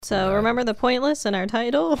So remember the pointless in our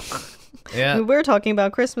title? Yeah. We're talking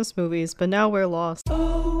about Christmas movies, but now we're lost.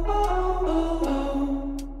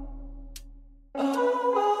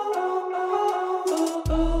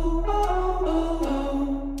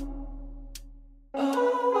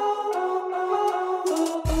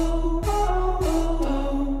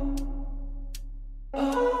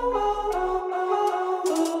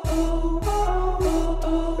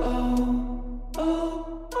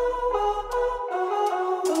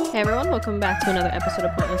 Hey everyone, welcome back to another episode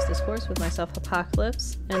of Pointless Discourse with myself,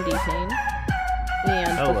 Apocalypse, and D-Pain.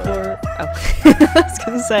 And Hello. I was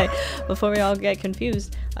gonna say, before we all get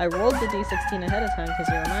confused, I rolled the D16 ahead of time because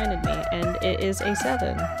you reminded me, and it is a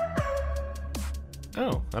 7.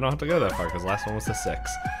 Oh, I don't have to go that far because last one was the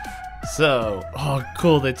 6. So, oh,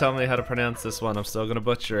 cool. They tell me how to pronounce this one. I'm still going to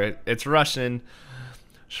butcher it. It's Russian.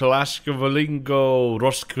 Shalashkavalingo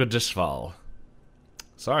Roskvodisval.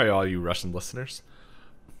 Sorry, all you Russian listeners.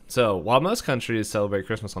 So, while most countries celebrate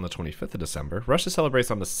Christmas on the 25th of December, Russia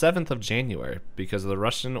celebrates on the 7th of January because the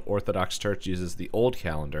Russian Orthodox Church uses the old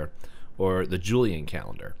calendar, or the Julian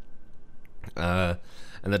calendar. And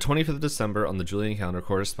the 25th of December on the Julian calendar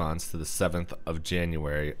corresponds to the 7th of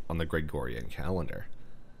January on the Gregorian calendar.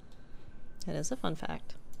 That is a fun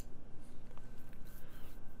fact.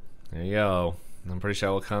 There you go. I'm pretty sure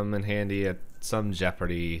it will come in handy at some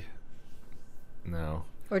Jeopardy. No.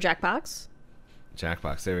 Or Jackbox?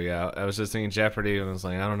 Jackbox, there we go. I was just thinking Jeopardy, and I was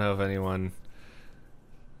like, I don't know if anyone...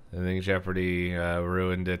 I think Jeopardy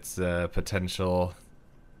ruined its potential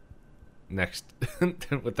next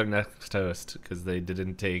with their next host, because they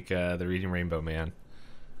didn't take the Reading Rainbow Man.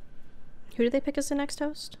 Who did they pick as the next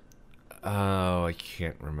host? Oh, I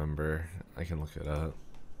can't remember. I can look it up.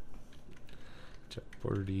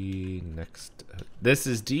 Jeopardy next... This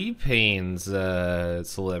is D-Pain's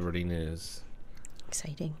celebrity news.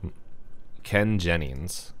 Exciting. Ken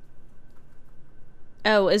Jennings.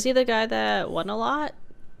 Oh, is he the guy that won a lot?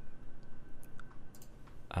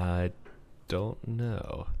 I don't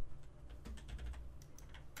know.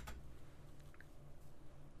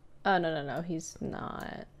 Oh, no, he's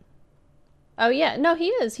not. Oh, yeah, no, he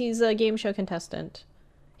is. He's a game show contestant.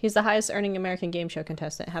 He's the highest earning American game show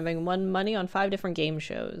contestant, having won money on 5 different game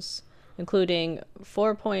shows, including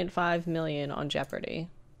 $4.5 million on Jeopardy.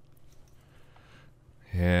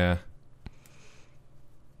 Yeah.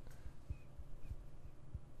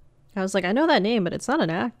 I was like, I know that name, but it's not an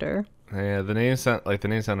actor. Yeah, the name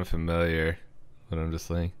sounded familiar, but I'm just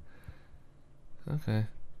like, okay.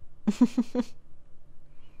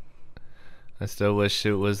 I still wish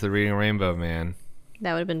it was the Reading Rainbow Man.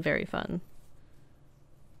 That would have been very fun.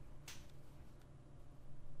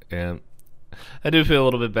 Yeah, I do feel a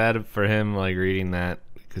little bit bad for him, like, reading that,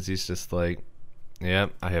 because he's just like, yeah,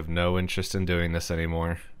 I have no interest in doing this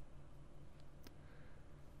anymore.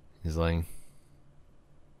 He's like,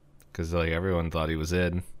 because like everyone thought he was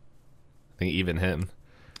in. I think even him.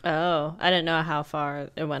 Oh, I didn't know how far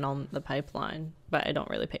it went on the pipeline, but I don't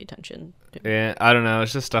really pay attention. Yeah, I don't know.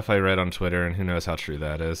 It's just stuff I read on Twitter, and who knows how true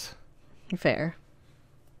that is. Fair.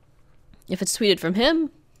 If it's tweeted from him,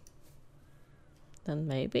 then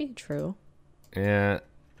maybe true. Yeah.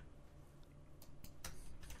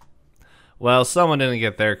 Well, someone didn't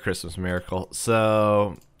get their Christmas miracle,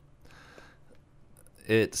 so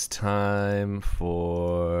it's time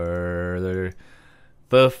for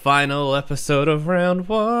the final episode of round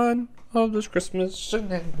 1 of this Christmas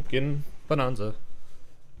shenanigan bonanza.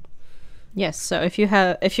 Yes, so if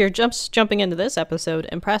you're jumping into this episode,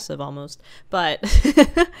 impressive almost, but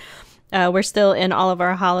we're still in all of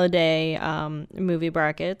our holiday movie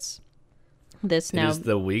brackets. This now is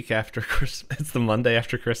the week after Christmas. It's the Monday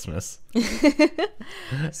after Christmas. So,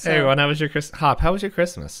 Hey everyone, how was your Christmas? Hop, how was your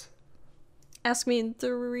Christmas? ask me in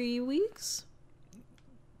 3 weeks.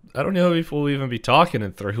 I don't know if we'll even be talking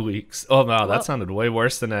in 3 weeks. Oh, wow, that sounded way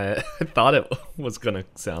worse than I thought it was going to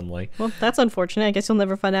sound like. Well, that's unfortunate. I guess you'll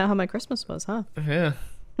never find out how my Christmas was, huh? Yeah.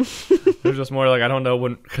 It was just more like, I don't know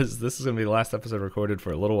when, because this is going to be the last episode recorded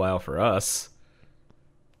for a little while for us.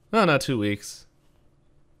 No, 2 weeks.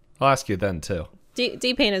 I'll ask you then, too.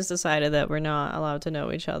 D-Pain has decided that we're not allowed to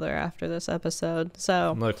know each other after this episode.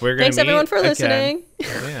 So, Look, we're gonna thanks everyone for listening.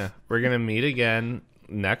 Yeah, we're going to meet again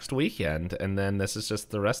next weekend, and then this is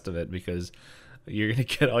just the rest of it, because you're going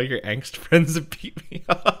to get all your angst friends and beat me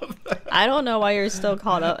up. I don't know why you're still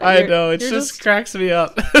caught up. I know, it just cracks me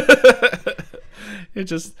up.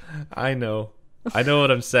 I know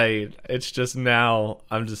what I'm saying. It's just now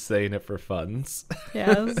I'm just saying it for funs.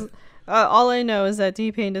 Yeah. All I know is that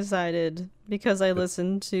D-Pain decided, because I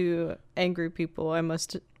listened to angry people, I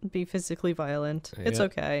must be physically violent. It's Yeah.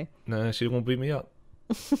 okay. No, she won't beat me up.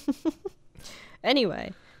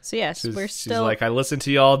 Anyway, So yes, we're She's still like, I listened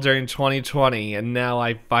to y'all during 2020, and now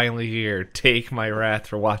I finally hear take my wrath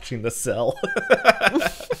for watching The Cell.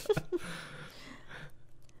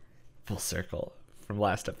 Full circle from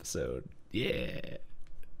last episode. Yeah.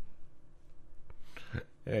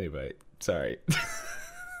 Anyway, sorry.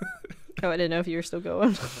 Oh, I didn't know if you were still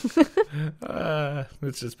going.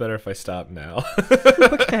 It's just better if I stop now.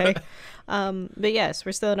 Okay. But yes,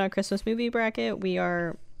 we're still in our Christmas movie bracket. We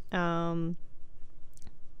are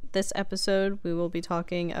this episode we will be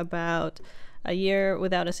talking about A Year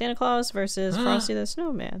Without a Santa Claus versus Frosty the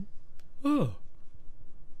Snowman. Oh.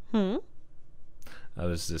 Hmm? I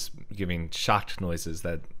was just giving shocked noises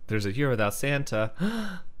that there's a year without Santa.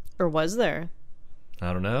 Or was there?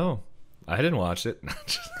 I don't know. I didn't watch it.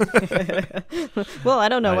 Well, I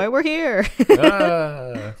don't know why we're here.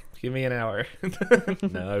 Give me an hour.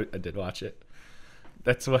 No, I did watch it.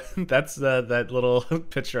 That's that little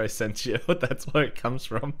picture I sent you. That's where it comes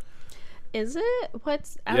from. Is it?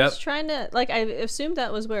 What's I Yep. was trying to I assumed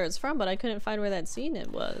that was where it's from, but I couldn't find where that scene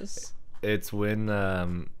it was. It's when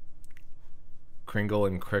Kringle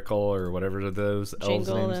and Crickle or whatever those elves'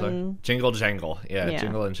 Jingle names and- are. Jingle Jangle. Yeah, Yeah.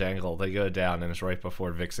 Jingle and Jangle. They go down, and it's right before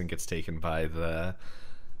Vixen gets taken by the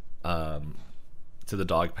to the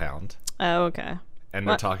dog pound. Oh, okay. And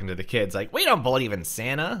they're What? talking to the kids like, we don't believe in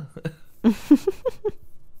Santa.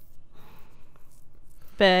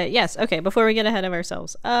 But yes, okay, before we get ahead of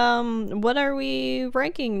ourselves. What are we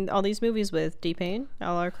ranking all these movies with, D-Pain?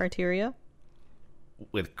 All our criteria?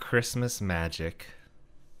 With Christmas magic.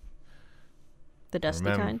 The dusty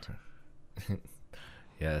kind?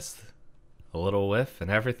 Yes. A little whiff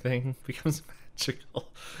and everything becomes magical.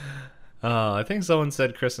 I think someone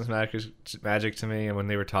said Christmas magic to me, and when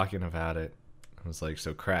they were talking about it, I was like,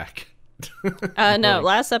 so crack. No,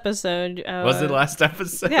 last episode. Was it last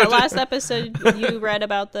episode? Yeah, last episode you read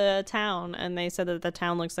about the town, and they said that the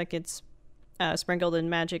town looks like it's sprinkled in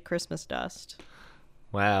magic Christmas dust.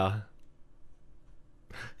 Wow.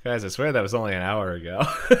 Guys, I swear that was only an hour ago.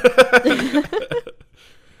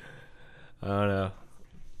 I don't know.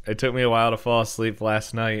 It took me a while to fall asleep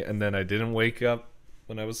last night, and then I didn't wake up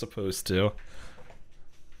when I was supposed to.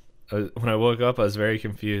 When I woke up, I was very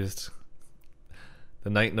confused. The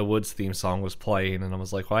Night in the Woods theme song was playing, and I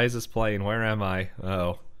was like, why is this playing? Where am I?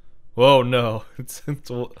 Oh. Whoa, no.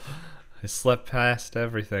 I slept past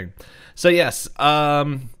everything. So, yes,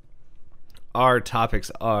 our topics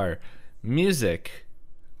are music,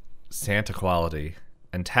 Santa quality,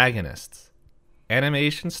 antagonists,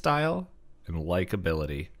 animation style, and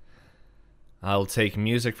likability. I'll take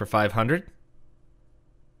music for 500.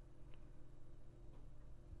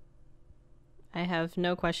 I have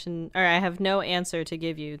no question, or I have no answer to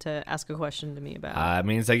give you to ask a question to me about. It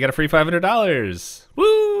means I get a free $500.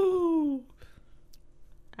 Woo!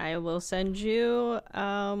 I will send you.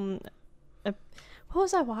 What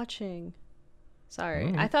was I watching?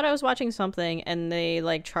 Sorry, I thought I was watching something, and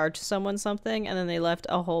they charged someone something, and then they left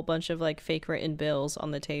a whole bunch of fake written bills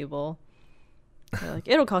on the table. They're like,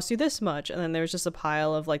 it'll cost you this much, and then there was just a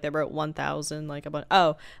pile of they wrote 1,000 a bunch.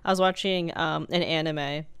 Oh, I was watching an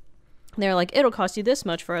anime. They're like, it'll cost you this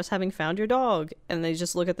much for us having found your dog, and they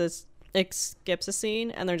just look at this. It skips a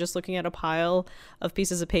scene, and they're just looking at a pile of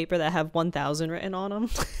pieces of paper that have 1,000 written on them.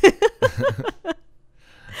 And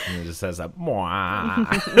it just says that.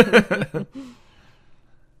 Mwah.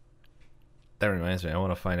 That reminds me, I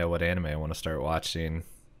want to find out what anime I want to start watching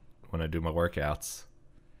when I do my workouts.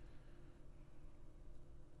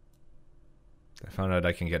 I found out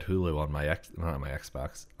I can get Hulu on my not on my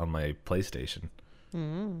Xbox, on my PlayStation.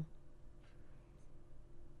 Mm.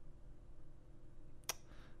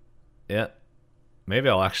 Yeah. Maybe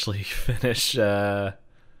I'll actually finish What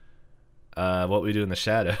We Do in the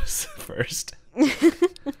Shadows first.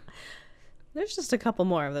 There's just a couple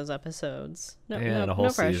more of those episodes. No, Yeah, no, the whole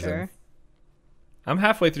no pressure. season. I'm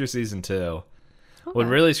halfway through season 2. What Okay.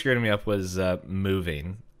 really screwed me up was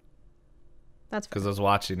moving. That's Because fine. I was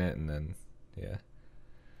watching it and then, yeah.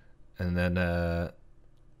 And then,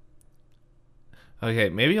 okay,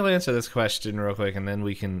 maybe I'll answer this question real quick and then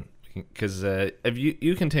we can, because if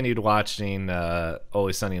you continued watching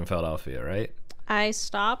Always Sunny in Philadelphia, right? I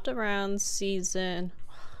stopped around season.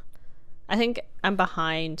 I think I'm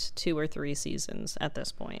behind 2 or 3 seasons at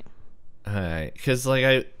this point. Alright, because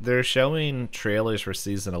they're showing trailers for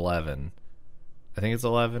season 11. I think it's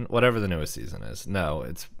 11, whatever the newest season is. No,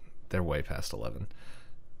 they're way past 11.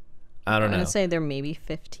 I don't I'm know. gonna say they're maybe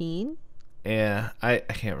 15. Yeah, I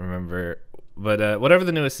can't remember. But whatever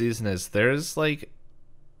the newest season is, there's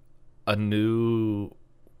a new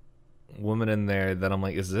woman in there that I'm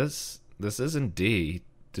like, this isn't D.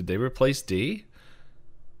 Did they replace D?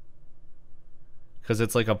 because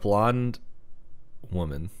it's like a blonde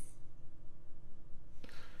woman.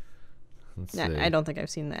 Let's see. I don't think I've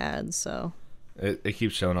seen the ads, so. It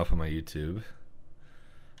keeps showing up on my YouTube.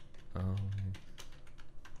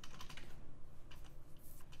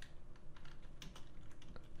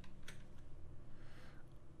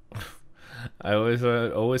 I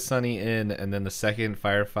always Sunny in, and then the second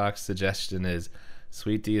Firefox suggestion is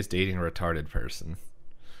Sweet D is dating a retarded person.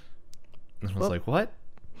 And I was like, what?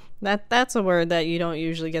 That's a word that you don't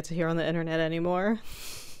usually get to hear on the internet anymore.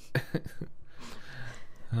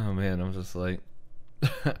 Oh man, I'm just like,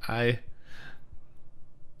 I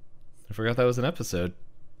forgot that was an episode.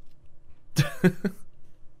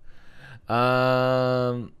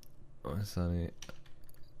 What's Sunny?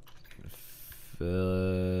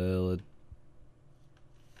 Philadelphia.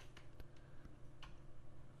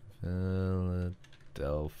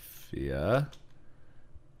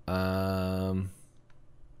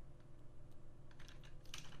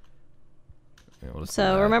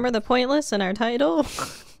 So remember the pointless in our title?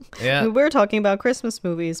 Yeah. We were talking about Christmas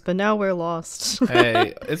movies, but now we're lost.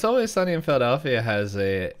 Hey, It's Always Sunny in Philadelphia has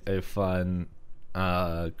a fun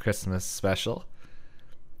Christmas special.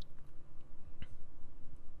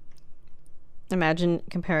 Imagine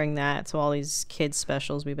comparing that to all these kids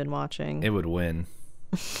specials we've been watching. It would win.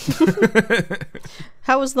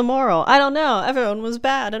 How was the moral? I don't know. Everyone was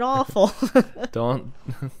bad and awful. Don't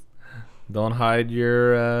hide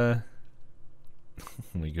your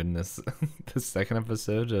oh my goodness. The second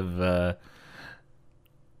episode of the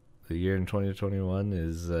year in 2021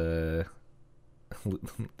 is the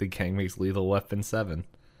gang makes Lethal Weapon 7.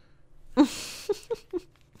 Did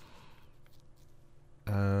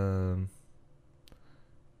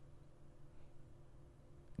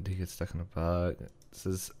he get stuck in a bug? This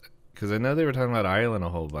is because I know they were talking about Ireland a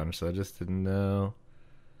whole bunch, so I just didn't know.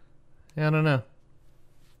 Yeah, I don't know.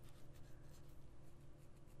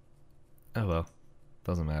 Oh well,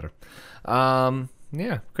 doesn't matter.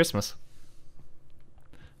 Yeah, Christmas.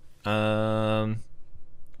 I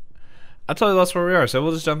totally lost where we are, so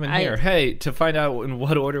we'll just jump in here. Hey, to find out in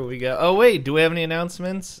what order we go. Oh wait, do we have any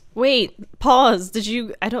announcements? Wait, pause. Did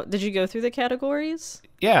you go through the categories?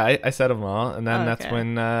 Yeah, I said them all, and then that's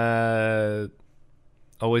when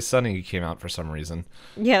Always Sunny came out for some reason.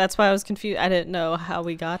 Yeah, that's why I was confused. I didn't know how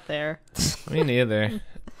we got there. Me neither.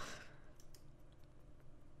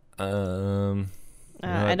 One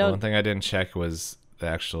thing I didn't check was the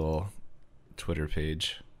actual Twitter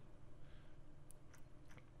page.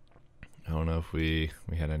 I don't know if we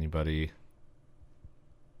had anybody.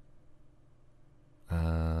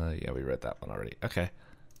 Yeah, we read that one already. Okay.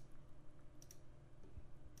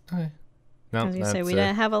 No, as you say, we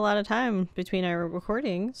didn't have a lot of time between our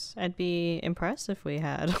recordings. I'd be impressed if we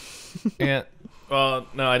had. Yeah. Well,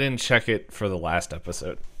 no, I didn't check it for the last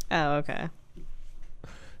episode. Oh, okay.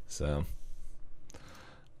 So,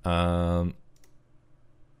 every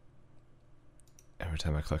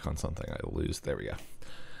time I click on something, I lose. There we go.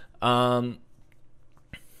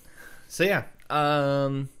 So yeah.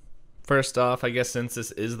 First off, I guess since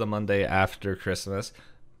this is the Monday after Christmas,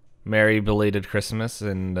 Merry belated Christmas,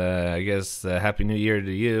 and I guess Happy New Year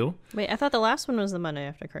to you. Wait, I thought the last one was the Monday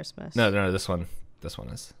after Christmas. No, this one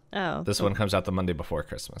is. Oh. This one comes out the Monday before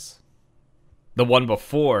Christmas. The one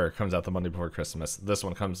before comes out the Monday before Christmas. This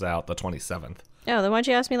one comes out the 27th. Oh, then why'd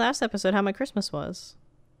you ask me last episode how my Christmas was?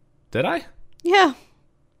 Did I? Yeah.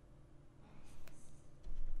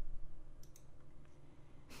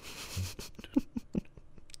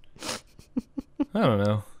 I don't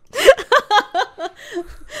know.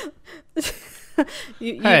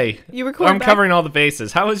 You record I'm covering all the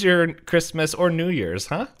bases. How was your Christmas or New Year's,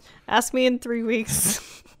 huh? Ask me in 3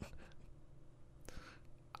 weeks.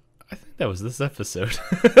 I think that was this episode.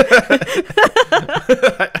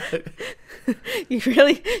 You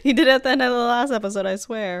did it at the end of the last episode, I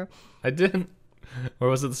swear. I didn't. Or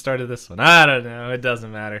was it the start of this one? I don't know. It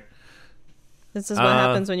doesn't matter. This is what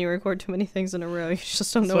happens when you record too many things in a row. You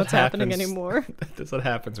just don't know what's happening anymore. That's what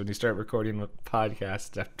happens when you start recording a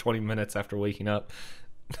podcast after 20 minutes after waking up.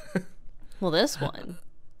 Well, this one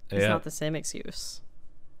is not the same excuse.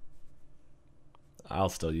 I'll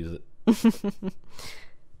still use it.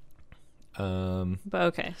 But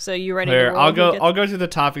okay, so you ready? Here, I'll go through the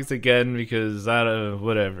topics again because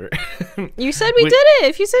whatever. You said we did it.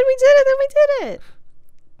 If you said we did it, then we did it.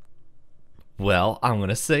 Well, I'm going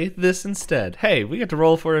to say this instead. Hey, we get to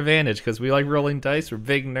roll for advantage because we like rolling dice. We're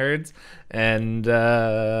big nerds. And,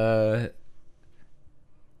 yeah,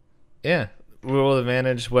 we roll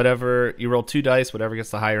advantage. Whatever, you roll 2 dice. Whatever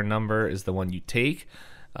gets the higher number is the one you take,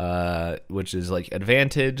 which is like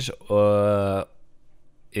advantage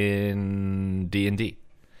in D&D.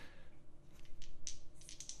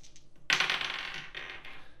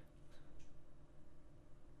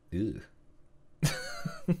 Ew.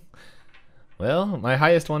 Well, my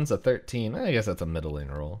highest one's a 13. I guess that's a middling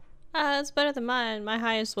roll. It's better than mine. My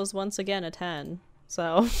highest was once again a 10.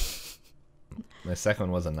 So. My second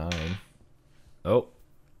one was a 9. Oh.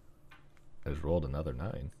 I just rolled another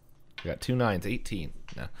 9. I got 2 9s, 18.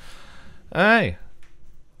 No. Alright.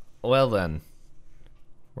 Well then.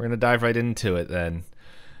 We're going to dive right into it then.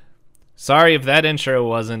 Sorry if that intro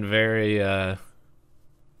wasn't very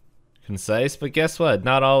concise, but guess what?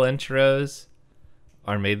 Not all intros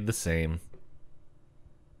are made the same.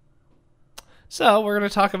 So we're going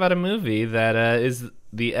to talk about a movie that is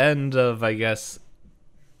the end of, I guess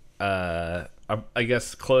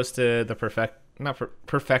close to the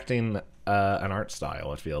perfecting an art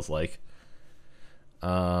style. It feels like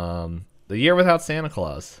The Year Without Santa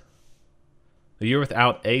Claus, The Year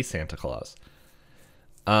Without a Santa Claus.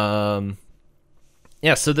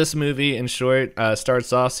 Yeah. So this movie, in short,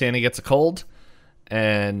 starts off Santa gets a cold,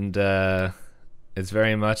 and it's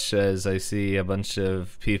very much as I see a bunch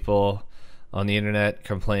of people on the internet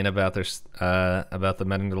complain about their about the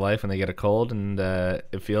men in their life when they get a cold, and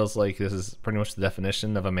it feels like this is pretty much the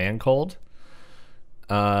definition of a man cold,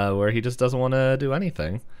 where he just doesn't want to do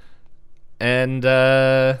anything, and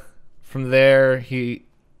from there he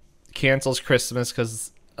cancels Christmas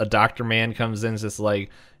because a doctor man comes in and is just like,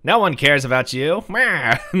 no one cares about you,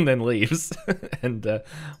 and then leaves. And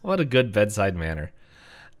what a good bedside manner.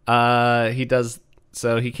 He does.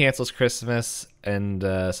 So he cancels Christmas, and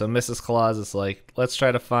so Mrs. Claus is like, let's try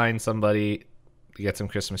to find somebody to get some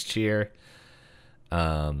Christmas cheer.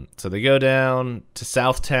 So they go down to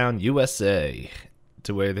Southtown, USA,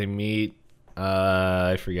 to where they meet,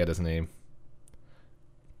 I forget his name.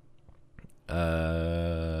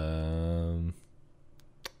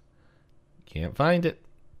 Can't find it.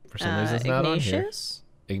 For some reason it's not Ignatius?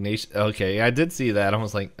 on here. Ignatius. Okay, I did see that. I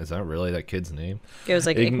was like, is that really that kid's name? It was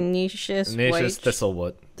like Ignatius White.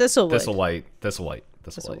 Thistlewood. Thistlewhite.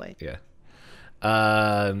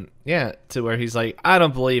 Yeah. Yeah, to where he's like, I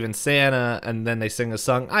don't believe in Santa, and then they sing a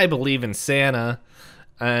song, I believe in Santa,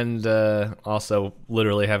 and also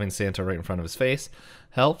literally having Santa right in front of his face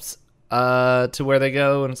helps. To where they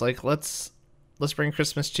go, and it's like, let's bring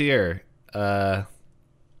Christmas cheer.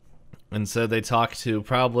 And so they talk to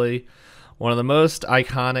probably one of the most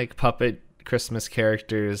iconic puppet Christmas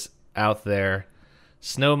characters out there,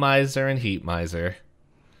 Snow Miser and Heat Miser,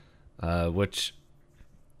 which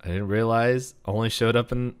I didn't realize only showed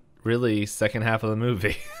up in really second half of the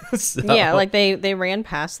movie. So, yeah, like they ran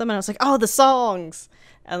past them, and I was like, oh, the songs,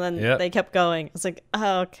 and then yep. they kept going. I was like,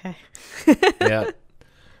 oh, okay. Yeah.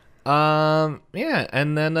 Yeah,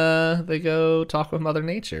 and then they go talk with Mother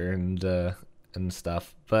Nature and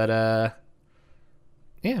stuff. But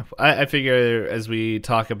yeah, I figure as we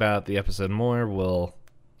talk about the episode more,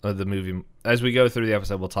 the movie, as we go through the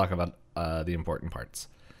episode, we'll talk about the important parts.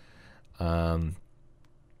 So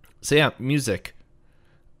yeah, music.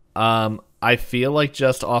 I feel like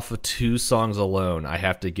just off of 2 songs alone, I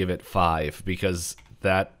have to give it 5, because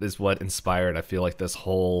that is what inspired, I feel like, this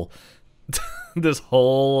whole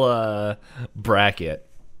bracket.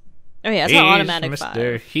 Oh yeah, it's an automatic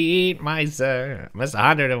Mr. 5. Heat Miser, Mr.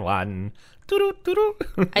 101.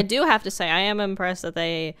 I do have to say, I am impressed that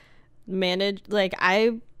they managed,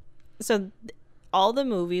 all the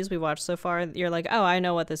movies we watched so far, you're like, oh, I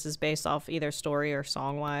know what this is based off, either story or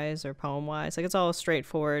song-wise or poem-wise. Like, it's all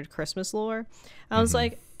straightforward Christmas lore. I was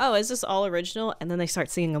like, oh, is this all original? And then they start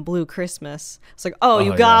singing a Blue Christmas. It's like, oh,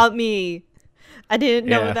 you got me. I didn't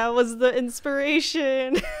know that was the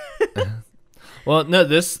inspiration. Well, no,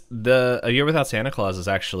 A Year Without Santa Claus is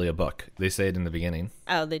actually a book. They say it in the beginning.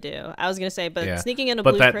 Oh, they do. I was going to say, but sneaking in a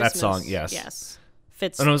Blue Christmas. But that song, yes.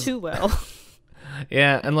 Fits too well.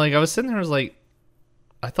 Yeah, and like I was sitting there, I was like,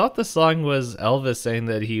 I thought the song was Elvis saying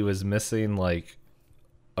that he was missing like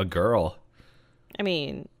a girl. I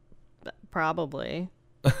mean, probably.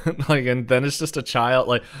 Like, and then it's just a child,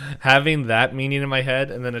 like, having that meaning in my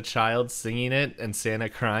head, and then a child singing it and Santa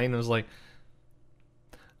crying. I was like,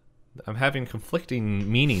 I'm having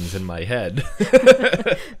conflicting meanings in my head.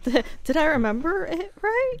 Did I remember it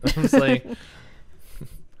right? I was like,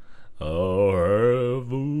 oh,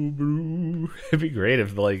 blue. It'd be great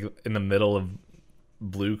if, like, in the middle of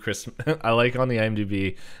Blue Christmas, I like on the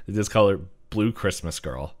IMDb, they just call her Blue Christmas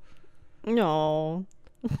Girl. No.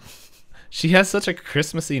 She has such a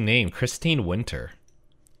Christmassy name, Christine Winter.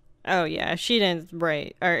 Oh yeah, if she didn't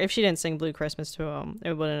sing Blue Christmas to him,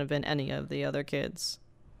 it wouldn't have been any of the other kids.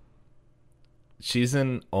 She's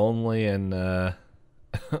only in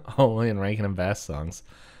Rankin and Bass songs.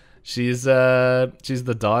 She's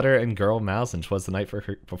the daughter in Girl Mouse and 'Twas the Night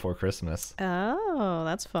Before Christmas. Oh,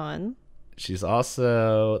 that's fun. She's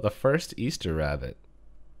also the first Easter rabbit.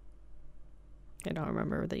 I don't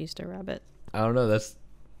remember the Easter rabbit. I don't know. That's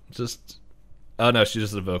just. Oh no, she's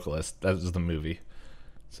just a vocalist. That was the movie.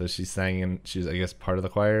 So she sang in. She's, I guess, part of the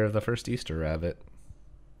choir of the first Easter rabbit.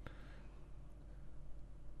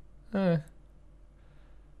 Wonder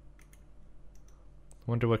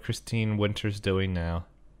what Christine Winter's doing now.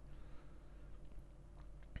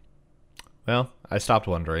 Well, I stopped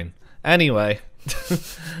wondering. Anyway,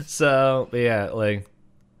 so yeah, like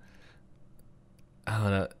I don't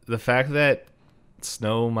know, the fact that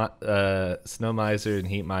Snow Miser and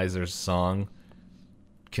Heat Miser's song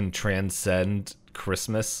can transcend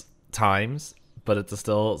Christmas times, but at the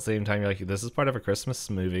same time, you're like, this is part of a Christmas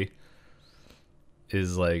movie.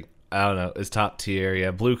 Is like, I don't know, is top tier. Yeah,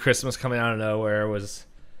 Blue Christmas coming out of nowhere was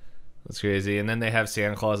crazy, and then they have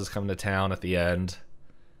Santa Claus is coming to town at the end.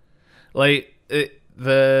 Like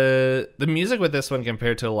the music with this one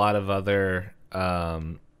compared to a lot of other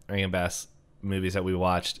Rankin Bass movies that we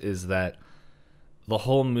watched is that the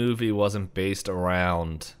whole movie wasn't based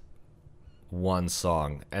around one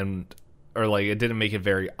song, or like it didn't make it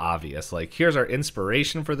very obvious. Like, here's our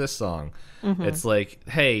inspiration for this song. Mm-hmm. It's like,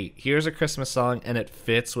 hey, here's a Christmas song, and it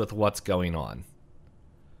fits with what's going on.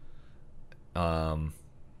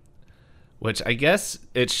 Which I guess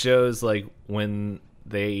it shows like when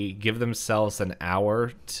they give themselves an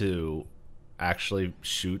hour to actually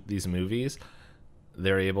shoot these movies,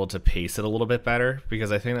 they're able to pace it a little bit better,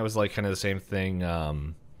 because I think that was like kind of the same thing,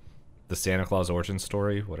 the Santa Claus origin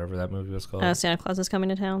story, whatever that movie was called. Santa Claus is Coming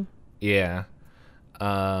to Town. Yeah.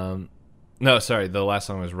 No, sorry, the last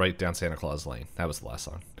song was Right Down Santa Claus Lane. That was the last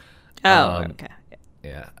song. Oh, okay.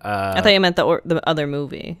 Yeah. I thought you meant the other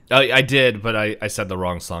movie. Oh, I did, but I said the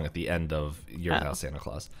wrong song at the end of Year Without Santa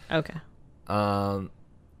Claus. Okay.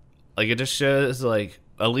 Like, it just shows, like,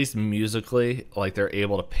 at least musically, like, they're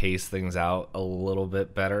able to pace things out a little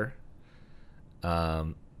bit better.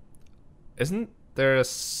 Isn't there a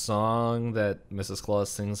song that Mrs. Claus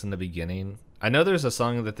sings in the beginning? I know there's a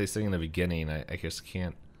song that they sing in the beginning. I just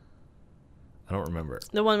can't. I don't remember.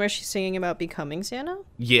 The one where she's singing about becoming Santa?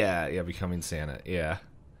 Yeah, becoming Santa. Yeah.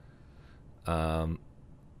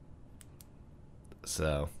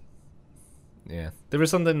 So, yeah. There was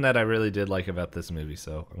something that I really did like about this movie,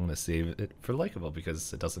 so I'm going to save it for likable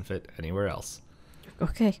because it doesn't fit anywhere else.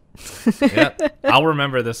 Okay. Yeah. I'll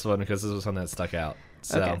remember this one because this was one that stuck out.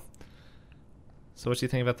 So, okay. So what do you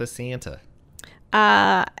think about this Santa?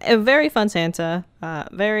 A very fun Santa.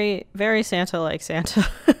 Very, very Santa-like Santa.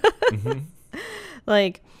 Mm-hmm.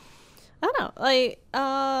 Like, I don't know. Like,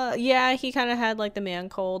 yeah, he kind of had like the man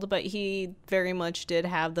cold, but he very much did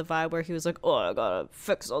have the vibe where he was like, oh, I gotta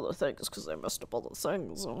fix all the things because I messed up all the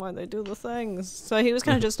things and why they do the things. So he was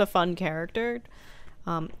kind of just a fun character.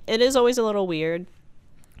 It is always a little weird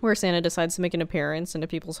where Santa decides to make an appearance into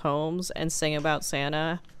people's homes and sing about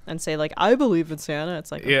Santa and say, like, I believe in Santa.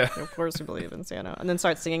 It's like, yeah, of course you believe in Santa. And then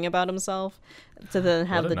start singing about himself to then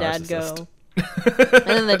have the dad go. And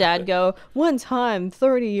then the dad go, one time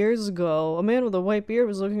 30 years ago a man with a white beard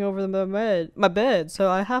was looking over my bed, so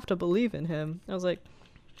I have to believe in him. I was like,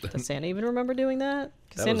 does Santa even remember doing that?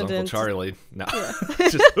 That Santa was Uncle Charlie. No. Yeah.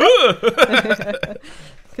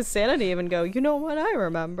 Because Santa didn't even go, you know what, I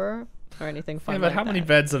remember, or anything fun. Yeah, but like how that. many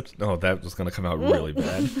beds of that was going to come out really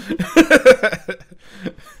bad.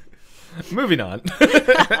 Moving on.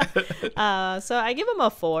 So I give him a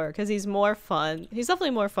 4 because he's more fun. He's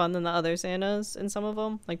definitely more fun than the other Santas in some of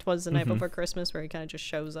them, like Twas the Night Before Christmas, where he kind of just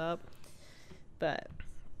shows up. But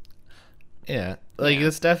yeah, like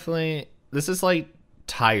this is like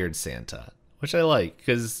tired Santa, which I like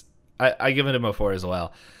because I give him a 4 as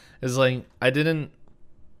well. It's like I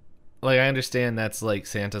understand that's like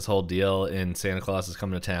Santa's whole deal in Santa Claus is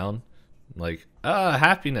Coming to Town. Like,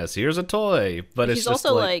 happiness, here's a toy. But he's it's just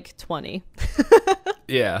also like 20.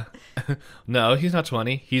 Yeah. No, he's not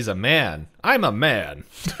 20. He's a man. I'm a man.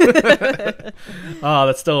 Oh,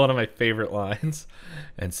 that's still one of my favorite lines.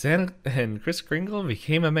 And Santa and Kris Kringle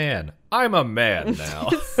became a man. I'm a man now.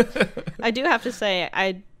 I do have to say,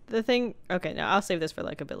 okay, now I'll save this for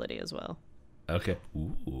likability as well. Okay.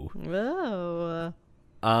 Ooh. Whoa.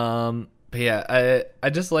 But yeah, I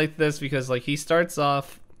just like this because like he starts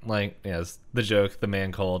off like, yes, the joke, the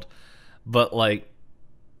man cold, but like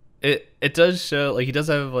it does show like he does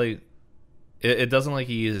have like it doesn't like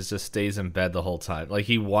he just stays in bed the whole time. Like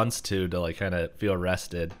he wants to like kind of feel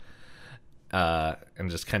rested and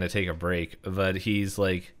just kind of take a break, but he's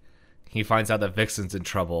like he finds out that Vixen's in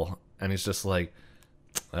trouble and he's just like,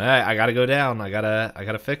 I gotta go down, I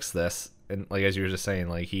gotta fix this. And like as you were just saying,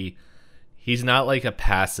 like he's not like a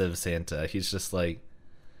passive Santa. He's just like,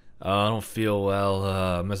 I don't feel well.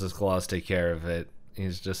 Mrs. Claus, take care of it.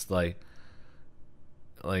 He's just like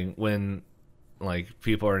when like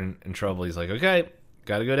people are in trouble, he's like, okay,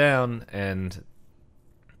 gotta go down, and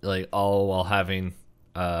like all while having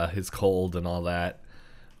his cold and all that,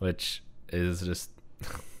 which is just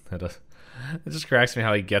it just cracks me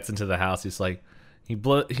how he gets into the house. He's like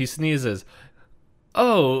he sneezes.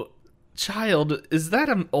 Oh, child, is that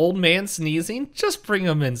an old man sneezing? Just bring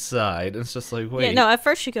him inside. And it's just like, wait. Yeah, no, at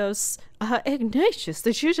first she goes, Ignatius,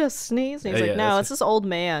 did you just sneeze? And he's like, no, it's this old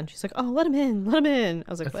man. She's like, oh, let him in, let him in.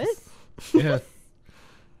 I was like, what? Yeah.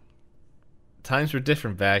 Times were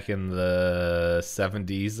different back in the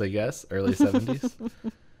 70s, I guess, early 70s.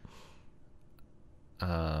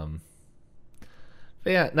 But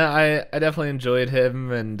yeah, no, I definitely enjoyed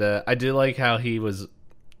him, and I do like how he was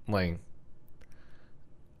like,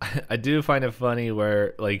 I do find it funny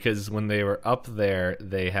where, like, because when they were up there,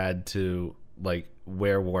 they had to, like,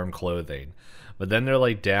 wear warm clothing. But then they're,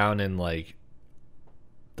 like, down in, like,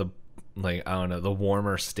 I don't know, the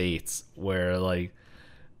warmer states where, like,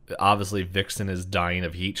 obviously Vixen is dying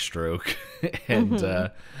of heat stroke. And,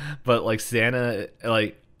 but, like, Santa,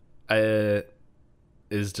 like,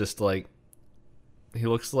 is just, like, he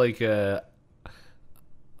looks like a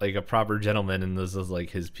proper gentleman, and this is like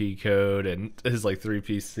his pea coat and his like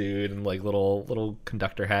 3-piece suit and like little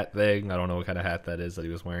conductor hat thing. I don't know what kind of hat that is that he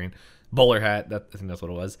was wearing. Bowler hat, I think that's what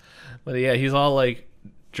it was. But yeah, he's all like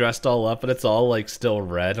dressed all up, but it's all like still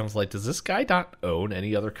red. I was like, does this guy not own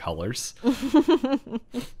any other colors?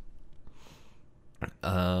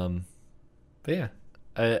 But yeah,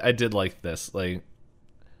 I did like this, like,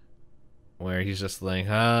 where he's just like,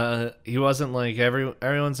 he wasn't like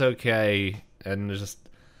everyone's okay, and just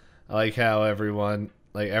I like how everyone,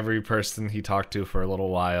 like every person he talked to for a little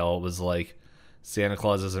while was like, Santa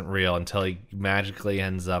Claus isn't real, until he magically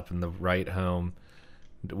ends up in the right home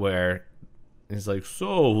where he's like,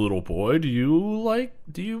 so little boy, do you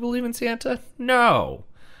believe in Santa? No.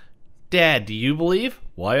 Dad, do you believe?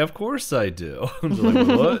 Why, of course I do. I'm just like,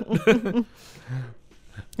 what?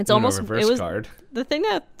 It's almost reverse it was card. The thing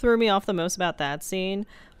that threw me off the most about that scene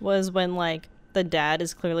was when like the dad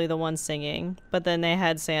is clearly the one singing, but then they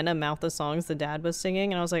had Santa mouth the songs the dad was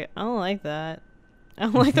singing, and I was like, I don't like that. I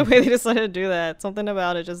don't like the way they decided to do that. Something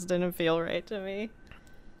about it just didn't feel right to me.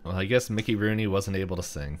 Well, I guess Mickey Rooney wasn't able to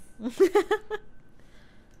sing.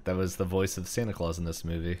 That was the voice of Santa Claus in this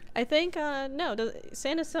movie. I think no,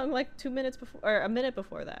 Santa sung like 2 minutes before, or a minute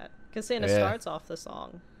before that, because Santa starts off the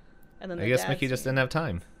song, and then I guess Mickey just didn't have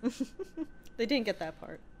time. They didn't get that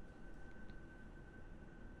part.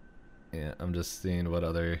 Yeah, I'm just seeing what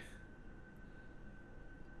other.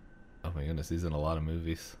 Oh my goodness, he's in a lot of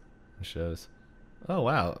movies and shows. Oh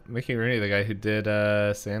wow, Mickey Rooney, the guy who did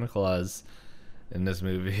Santa Claus in this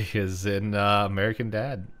movie, is in American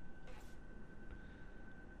Dad.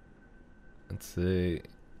 Let's see.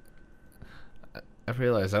 I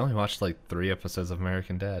realized I only watched like 3 episodes of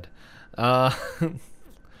American Dad. Not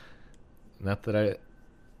that I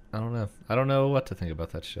don't know. I don't know what to think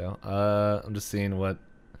about that show. I'm just seeing what.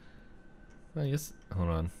 I guess. Hold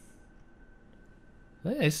on.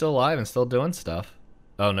 Yeah, he's still alive and still doing stuff.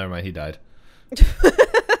 Oh, never mind. He died.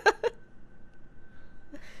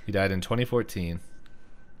 He died in 2014.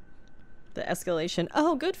 The escalation.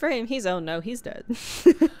 Oh, good for him. He's he's dead.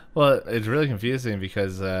 Well, it's really confusing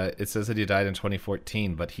because it says that he died in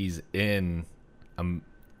 2014, but he's in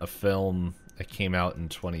a film that came out in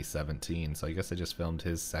 2017. So I guess they just filmed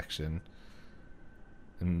his section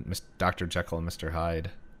in Dr. Jekyll and Mr.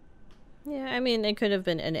 Hyde. Yeah, I mean, it could have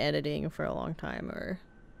been in editing for a long time or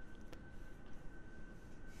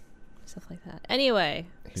stuff like that. Anyway,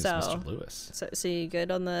 He's Mr. Lewis. So you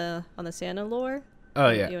good on the Santa lore? Oh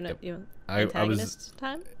yeah. You I was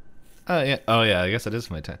time? Oh yeah. Oh yeah. I guess it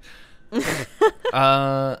is my time.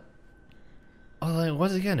 Well, like,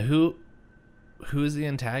 once again, who is the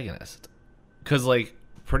antagonist? Because like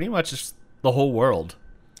pretty much it's the whole world.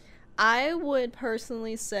 I would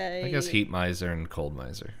personally say, I guess Heat Miser and Cold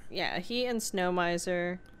Miser. Yeah, Heat and Snow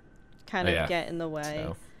Miser kind of get in the way.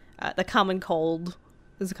 So. The common cold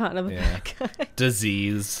is kind of a bad guy.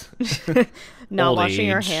 Disease. Not washing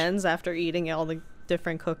your hands after eating all the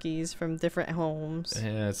different cookies from different homes.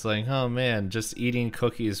 Yeah, it's like, oh man, just eating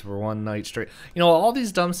cookies for one night straight. You know, all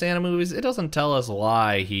these dumb Santa movies, it doesn't tell us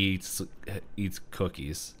why he eats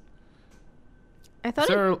cookies. I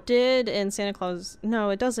thought it did in Santa Claus.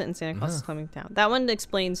 No, it doesn't in Santa Claus is Coming Down. That one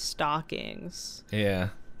explains stockings. Yeah.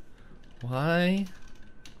 Why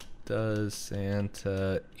does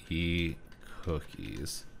Santa eat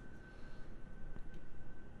cookies?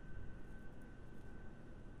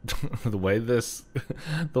 the way this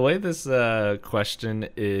question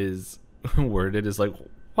is worded is like,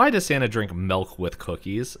 why does Santa drink milk with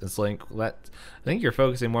cookies? It's like that. I think you're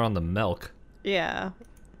focusing more on the milk. Yeah.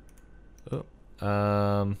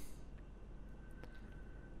 Oh.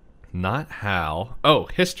 Not how. Oh,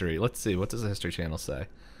 history. Let's see. What does the History Channel say?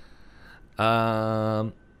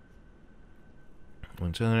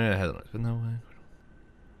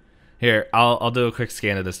 Here, I'll do a quick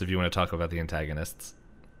scan of this if you want to talk about the antagonists.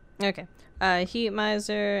 Okay. Heat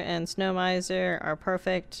Miser and Snow Miser are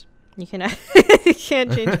perfect. You can you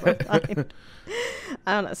can't change my mind.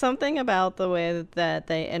 I don't know. Something about the way that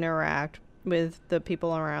they interact with the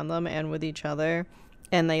people around them and with each other,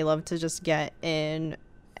 and they love to just get in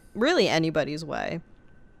really anybody's way.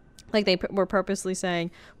 Like they were purposely saying,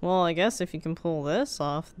 well, I guess if you can pull this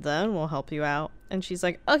off, then we'll help you out. And she's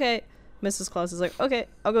like, okay. Mrs. Claus is like, okay,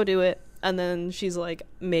 I'll go do it. And then she's like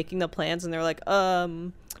making the plans, and they're like,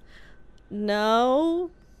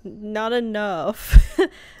 no, not enough.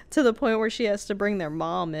 To the point where she has to bring their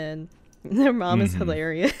mom in. Their mom is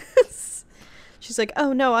hilarious. She's like,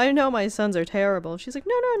 oh no, I know my sons are terrible. She's like,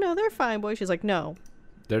 no, they're fine, boy. She's like, no,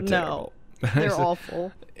 they're terrible. They're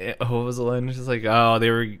awful. What was the line? She's like, oh,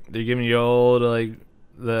 they're giving you old like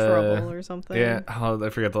the trouble or something. Yeah. Oh, I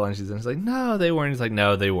forget the line she's in. She's like, no, they weren't. He's like,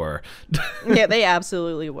 no, they were. Yeah, they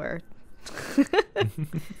absolutely were.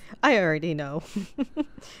 I already know.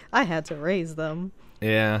 I had to raise them.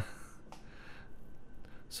 Yeah.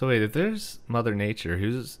 So wait, if there's Mother Nature,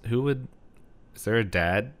 is there a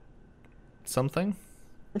dad something?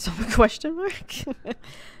 Question mark?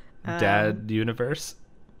 Dad universe?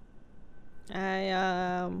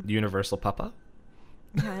 Universal Papa?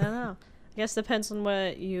 I don't know. I guess depends on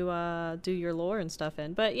what you do your lore and stuff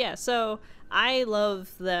in. But yeah, so I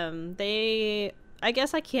love them. I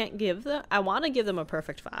guess I can't give them, I want to give them a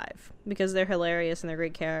perfect 5 because they're hilarious and they're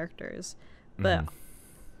great characters. But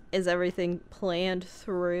is everything planned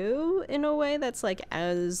through in a way that's like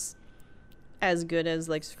as good as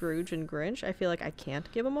like Scrooge and Grinch? I feel like I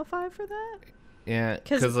can't give them a 5 for that. Yeah,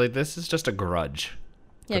 because like this is just a grudge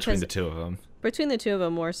between the two of them. Between the two of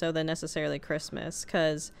them more so than necessarily Christmas,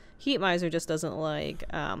 because Heat Miser just doesn't like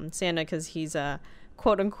Santa because he's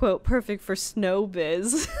quote unquote perfect for snow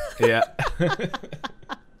biz. Yeah.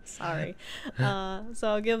 Sorry. So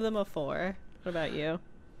I'll give them a 4. What about you?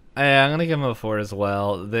 Yeah, I'm gonna give them a 4 as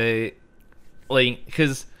well. They like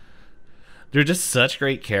because they're just such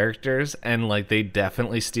great characters, and like they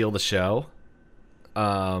definitely steal the show.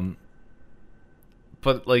 But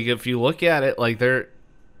like if you look at it, like they're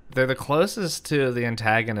the closest to the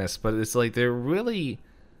antagonist, but it's like they're really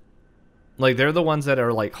like they're the ones that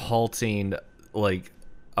are like halting like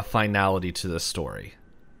a finality to the story.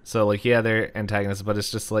 So like yeah, they're antagonists, but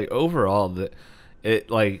it's just like overall the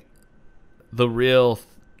real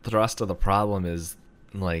thrust of the problem is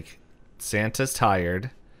like Santa's tired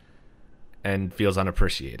and feels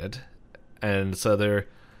unappreciated, and so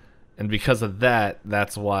and because of that,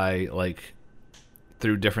 that's why like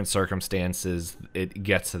through different circumstances it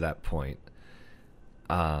gets to that point.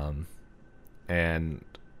 And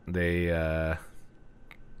they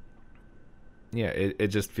it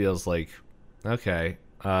just feels like okay,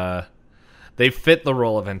 they fit the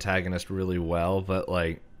role of antagonist really well, but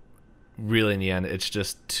like really in the end it's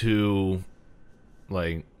just two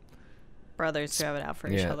like brothers who have it out for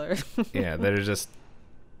each other. Yeah, they just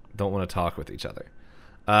don't want to talk with each other.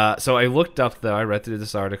 So I looked up though, I read through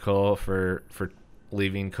this article for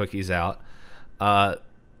leaving cookies out.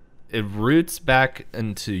 It roots back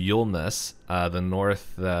into Yulemas,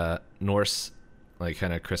 the Norse like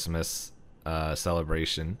kind of Christmas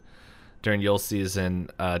celebration. During Yule season,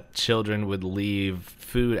 children would leave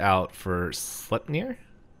food out for Sleipnir.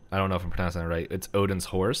 I don't know if I'm pronouncing that right. It's Odin's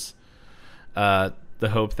horse. The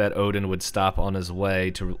hope that Odin would stop on his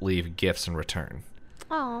way to leave gifts in return.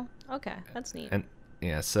 Oh, okay. That's neat. And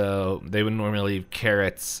yeah, so they would normally leave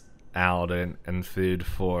carrots out and food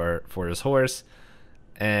for his horse.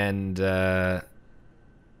 And and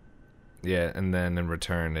then in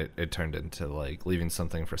return it turned into like leaving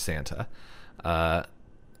something for Santa. And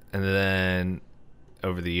then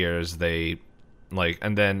over the years they like,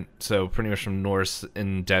 and then so pretty much from Norse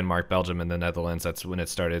in Denmark, Belgium, and the Netherlands, that's when it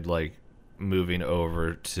started like moving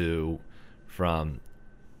over to from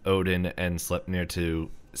Odin and Sleipnir to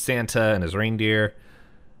Santa and his reindeer.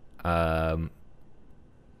 And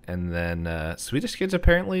then Swedish kids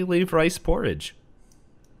apparently leave rice porridge.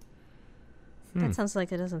 That sounds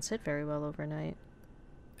like it doesn't sit very well overnight.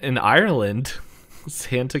 In Ireland,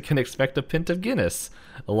 Santa can expect a pint of Guinness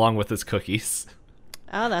along with his cookies.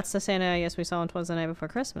 Oh, that's the Santa I guess we saw on Twas the Night Before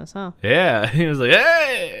Christmas, huh? Yeah, he was like,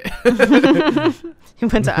 hey! He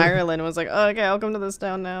went to Ireland and was like, oh, okay, I'll come to this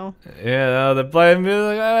town now. Yeah, they're playing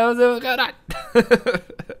music. What's going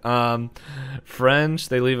on? French,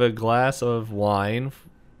 they leave a glass of wine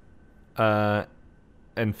and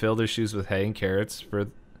fill their shoes with hay and carrots for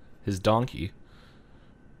his donkey.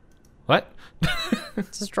 What?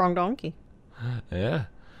 It's a strong donkey. Yeah.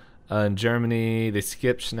 In Germany, they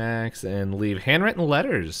skip snacks and leave handwritten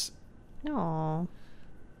letters. No.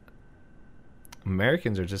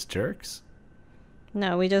 Americans are just jerks.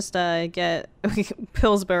 No, we just get...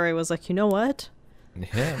 Pillsbury was like, you know what?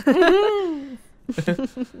 Yeah.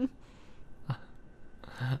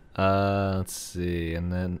 Let's see.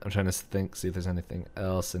 And then I'm trying to see if there's anything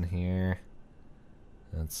else in here.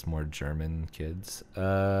 That's more German kids.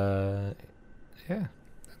 Yeah.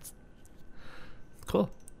 That's cool.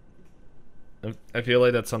 I feel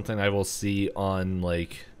like that's something I will see on,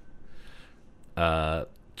 like,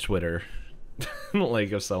 Twitter.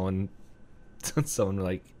 Like, if someone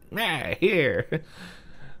like, nah, here.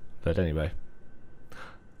 But anyway.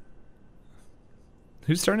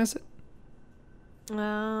 Whose turn is it? Yours.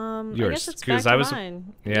 I guess it's Because back I to was,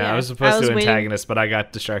 mine. I was supposed to antagonist, but I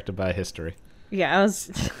got distracted by history. Yeah, I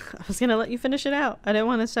was gonna let you finish it out. I didn't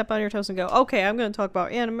want to step on your toes and go, okay, I'm gonna talk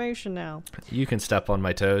about animation now. You can step on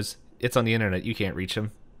my toes. It's on the internet. You can't reach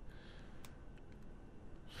them.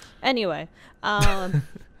 Anyway,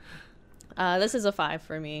 this is a 5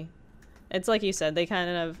 for me. It's like you said, they kind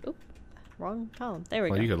of... Oop, wrong column. There we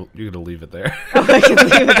go. You could leave it there. Oh, I can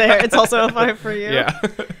leave it there. It's also a 5 for you. Yeah.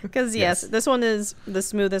 Because, yes, this one is the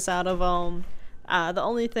smoothest out of them. The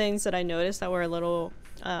only things that I noticed that were a little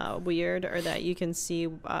weird are that you can see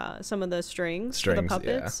some of the strings for the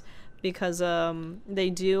puppets. Yeah. Because they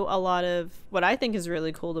do a lot of what I think is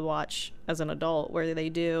really cool to watch as an adult, where they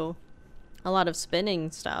do a lot of spinning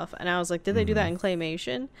stuff. And I was like, did they do that in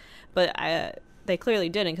claymation? But they clearly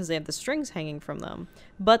didn't, because they have the strings hanging from them.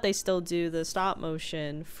 But they still do the stop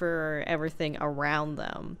motion for everything around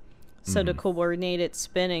them. So to coordinate it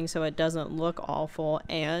spinning so it doesn't look awful,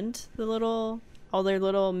 and all their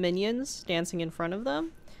little minions dancing in front of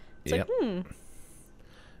them. It's like,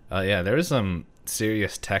 yeah, there was some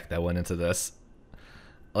serious tech that went into this.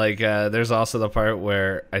 Like, there's also the part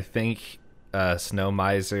where I think Snow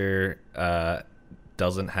Miser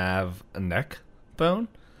doesn't have a neck bone,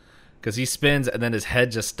 because he spins and then his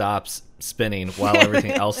head just stops spinning while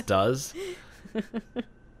everything else does.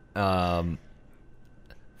 But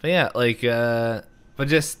yeah, like, but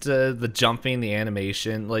just the jumping, the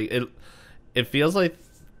animation, like it feels like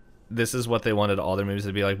this is what they wanted all their movies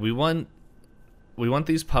to be like. We want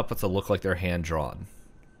these puppets to look like they're hand drawn,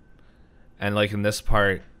 and like in this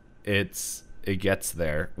part, it gets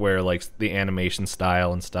there, where like the animation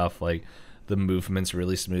style and stuff, like the movement's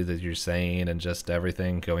really smooth, as you're saying, and just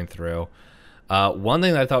everything going through. One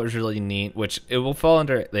thing that I thought was really neat, which it will fall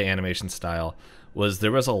under the animation style, was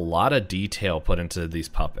there was a lot of detail put into these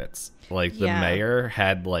puppets. Like the mayor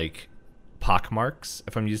had like pock marks,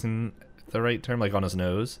 if I'm using the right term, like on his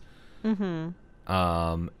nose. And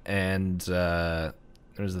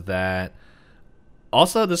there's that.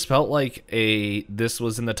 Also, this felt like this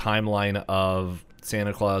was in the timeline of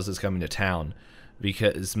Santa Claus is Coming to Town,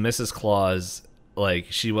 because Mrs. Claus, like,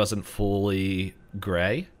 she wasn't fully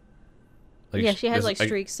gray. Like, yeah, she had like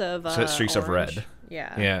streaks of streaks of red.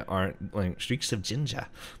 Yeah, aren't like streaks of ginger.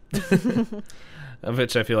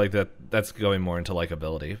 Which I feel like that's going more into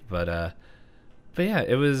likability, but yeah,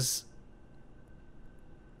 it was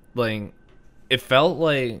like, it felt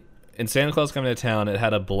like in Santa Claus Coming to Town, it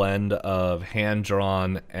had a blend of hand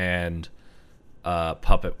drawn and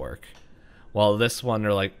puppet work. While this one,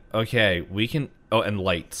 they're like, okay, we can. Oh, and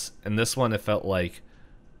lights. And this one, it felt like,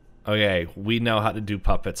 okay, we know how to do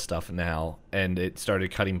puppet stuff now, and it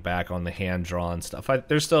started cutting back on the hand drawn stuff.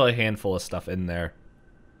 There's still a handful of stuff in there.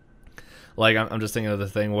 Like, I'm just thinking of the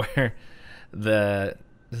thing where it's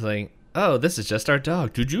like, oh, this is just our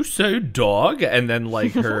dog. Did you say dog? And then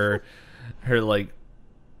like her like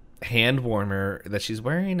hand warmer that she's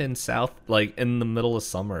wearing in in the middle of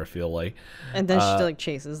summer, I feel like. And then she like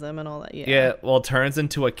chases them and all that. Yeah. Well, turns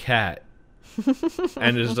into a cat.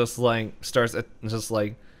 And it's just like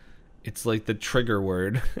it's like the trigger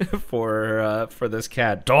word for this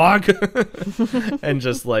cat, dog. And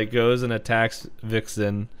just like goes and attacks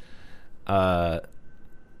Vixen, and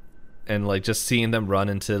like just seeing them run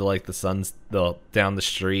into like down the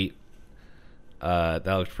street, that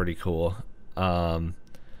looked pretty cool.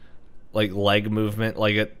 Like leg movement,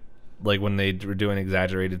 like when they were doing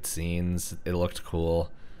exaggerated scenes, it looked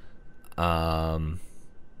cool.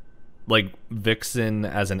 like Vixen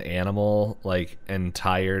as an animal, like, and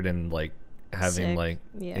tired and like having Sick. like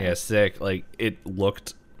Yeah. sick, like it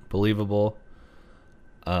looked believable.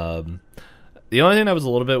 The only thing that was a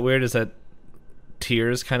little bit weird is that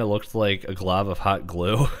Tears kind of looked like a glob of hot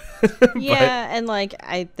glue. Yeah, and like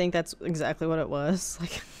I think that's exactly what it was.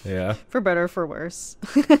 Like Yeah, for better or for worse.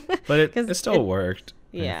 but it 'Cause still worked.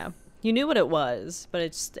 Yeah. You knew what it was, but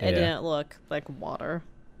it Yeah. didn't look like water.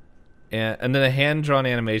 And then a hand drawn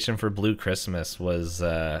animation for Blue Christmas was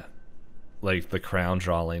like the crown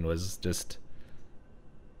drawing was just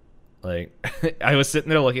like I was sitting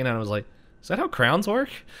there looking and I was like, is that how crowns work?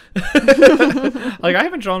 Like I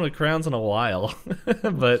haven't drawn with crowns in a while,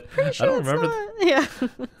 but Pretty sure I don't it's remember. not. Yeah.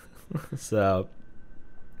 So,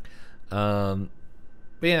 but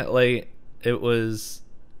yeah, like it was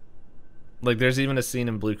like there's even a scene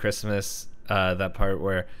in Blue Christmas, that part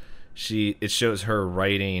where it shows her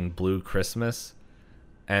writing Blue Christmas,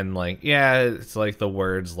 and like it's like the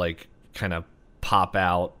words like kind of pop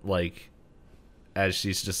out like as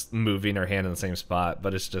she's just moving her hand in the same spot,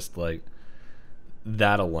 but it's just like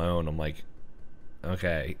that alone. I'm like,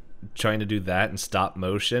 okay, trying to do that in stop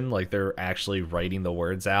motion, like they're actually writing the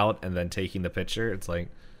words out and then taking the picture. It's like,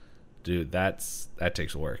 dude, that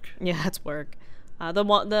takes work. Yeah, it's work.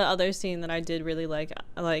 The other scene that I did really like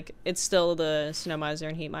it's still the Snow Miser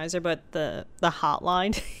and Heat Miser, but the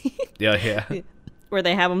hotline Yeah. where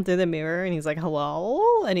they have him through the mirror and he's like,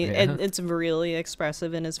 hello, and Yeah. it's really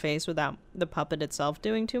expressive in his face without the puppet itself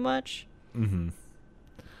doing too much. Mm-hmm.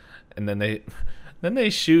 And then they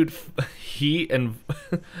shoot heat and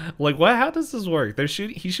like what? How does this work? He's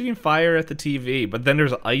shooting fire at the TV, but then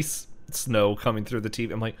there's ice snow coming through the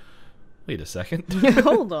TV. I'm like, wait a second.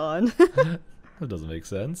 Hold on. That doesn't make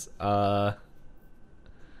sense. But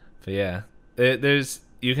yeah,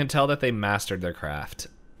 you can tell that they mastered their craft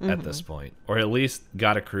at this point, or at least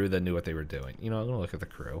got a crew that knew what they were doing. I'm gonna look at the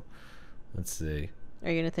crew. Let's see. Are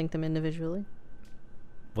you gonna thank them individually?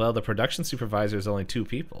 Well, the production supervisor is only 2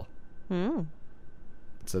 people.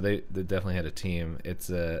 So they definitely had a team. It's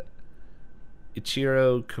Ichiro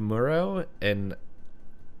Kumuro and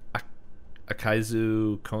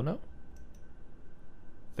Akaizu Kono.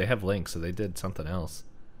 They have links, so they did something else.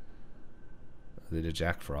 They did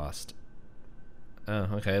Jack Frost. Oh,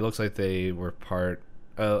 okay. It looks like they were part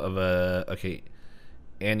of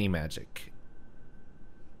Annie Magic,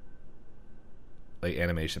 like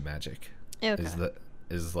Animation Magic. Okay.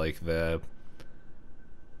 Is like the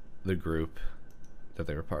group that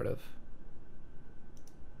they were part of.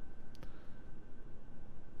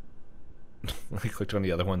 I clicked on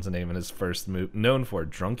the other one's name in his first movie, known for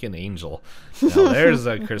Drunken Angel. Now there's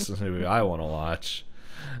a Christmas movie I want to watch.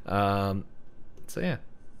 So yeah.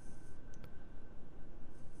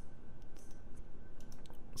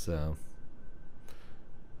 So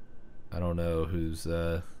I don't know whose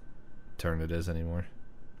turn it is anymore.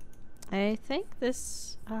 I think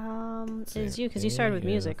this is you, because you started with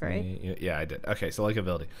music, right? Yeah, I did. Okay, so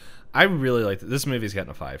likability. I really liked it. This movie's gotten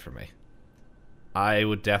a 5 for me. I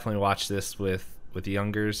would definitely watch this with the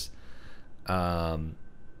youngers. One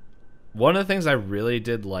of the things I really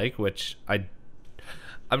did like, which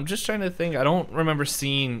I'm just trying to think. I don't remember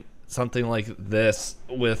seeing something like this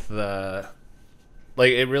with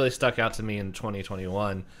like it really stuck out to me in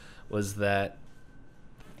 2021 was that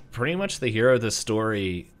pretty much the hero of this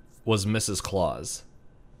story was Mrs. Claus.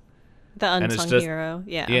 The unsung hero.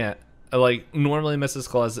 Yeah. Yeah. Like normally Mrs.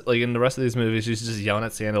 Claus, like in the rest of these movies, she's just yelling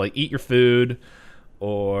at Santa like, eat your food,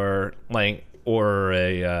 or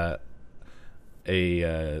a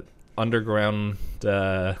underground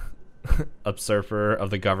usurper of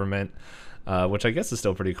the government, which I guess is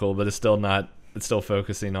still pretty cool, but it's still not. It's still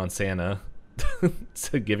focusing on Santa,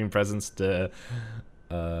 to giving presents to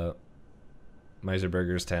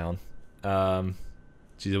Meiserberger's town.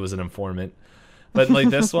 She was an informant, but like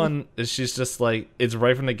this one, she's just like, it's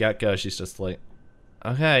right from the get go. She's just like,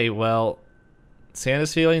 okay, well,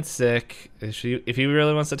 Santa's feeling sick. If he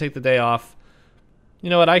really wants to take the day off,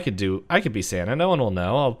 you know what I could do? I could be Santa. No one will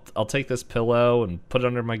know. I'll take this pillow and put it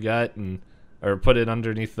under my gut, or put it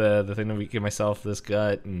underneath the thing to give myself this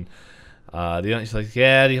gut. And she's like,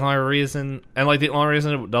 yeah, the only reason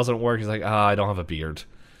it doesn't work is like, I don't have a beard.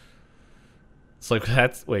 It's like,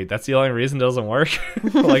 that's the only reason it doesn't work.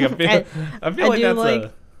 Like I feel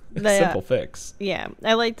like that's a simple fix. Yeah,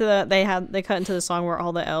 I like they cut into the song where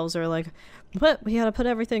all the elves are like, but we gotta put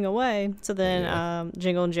everything away. So then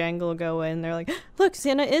Jingle and Jangle go in. They're like, look,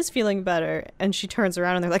 Santa is feeling better, and she turns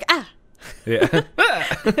around and they're like, ah. Yeah.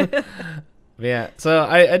 Yeah. So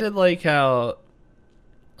I did like how,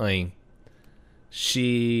 like,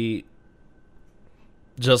 she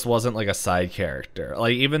just wasn't like a side character.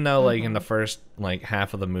 Like even though like in the first like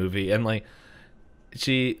half of the movie, and like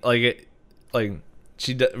she like it like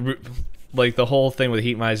she like the whole thing with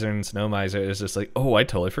Heat Miser and Snow Miser is just like, oh, I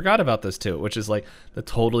totally forgot about this too, which is like that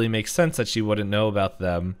totally makes sense that she wouldn't know about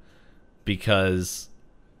them because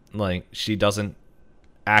like she doesn't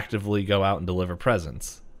actively go out and deliver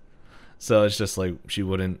presents. So it's just like she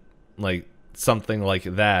wouldn't like something like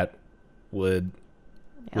that would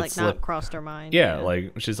like slip. not crossed her mind. Yeah,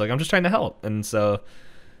 like she's like, I'm just trying to help. And so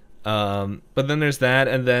but then there's that,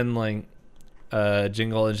 and then like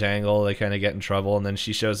Jingle and Jangle, they kind of get in trouble, and then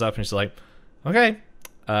she shows up and she's like, okay,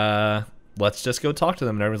 let's just go talk to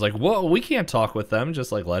them. And everyone's like, whoa, we can't talk with them,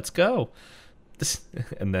 just like let's go.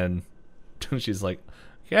 And then she's like,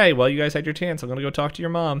 okay, well, you guys had your chance, I'm gonna go talk to your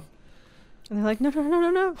mom. And they're like,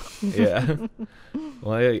 no. Yeah.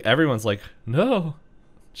 Well, everyone's like, no,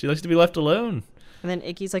 she likes to be left alone. And then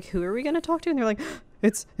Icky's like, who are we gonna talk to? And they're like,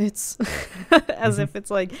 it's as if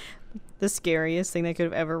it's like the scariest thing they could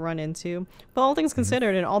have ever run into. But all things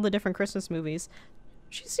considered, in all the different Christmas movies,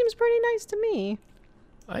 she seems pretty nice to me.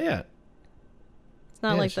 Oh yeah. It's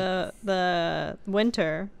not like the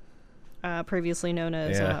Winter, previously known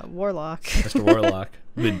as Warlock. Mr. Warlock.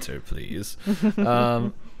 Winter, please.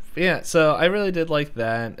 Yeah, so I really did like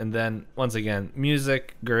that. And then once again,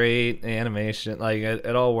 music, great, animation, like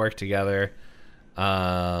it all worked together.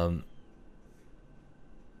 Yeah,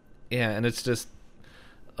 and it's just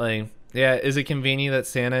like, yeah, is it convenient that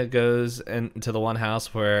Santa goes into the one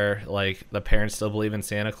house where like the parents still believe in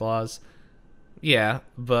Santa Claus? Yeah,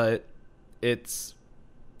 but it's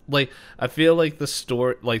like, I feel like the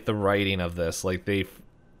story, like the writing of this, like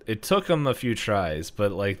it took them a few tries,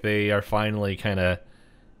 but like they are finally kind of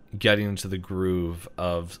getting into the groove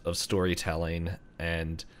of storytelling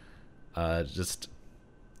and just,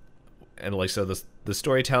 and like, so the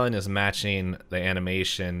storytelling is matching the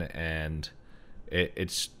animation, and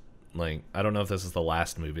it's like, I don't know if this is the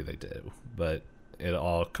last movie they do, but it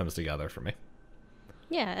all comes together for me.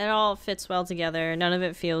 Yeah, it all fits well together. None of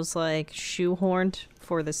it feels like shoehorned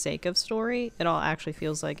for the sake of story. It all actually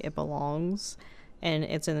feels like it belongs, and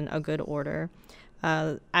it's in a good order.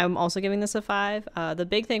 I'm also giving this a 5. The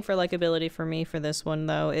big thing for likability for me for this one,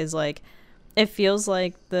 though, is like, it feels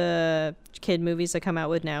like the kid movies that come out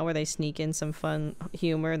with now, where they sneak in some fun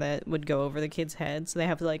humor that would go over the kids' heads. So they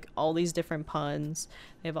have like all these different puns,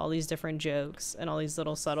 they have all these different jokes, and all these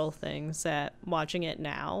little subtle things that, watching it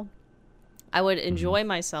now, I would enjoy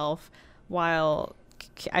myself, while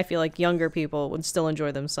I feel like younger people would still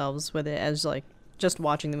enjoy themselves with it as like just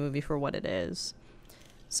watching the movie for what it is.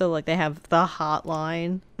 So like they have the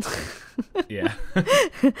hotline. Yeah.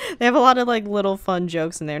 They have a lot of like little fun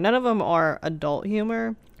jokes in there. None of them are adult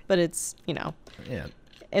humor, but it's, you know, Yeah.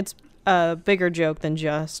 it's a bigger joke than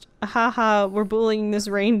just, haha, we're bullying this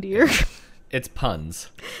reindeer. It's puns.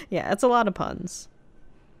 Yeah, it's a lot of puns.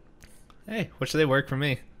 Hey, which they work for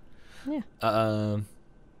me. Yeah.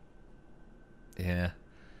 Yeah.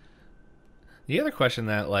 The other question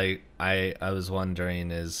that like I was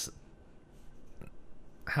wondering is,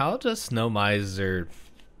 how does Snow Miser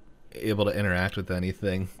able to interact with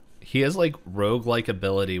anything? He has like rogue-like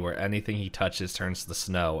ability where anything he touches turns to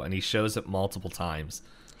snow, and he shows it multiple times.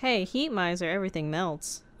 Hey, Heat Miser, everything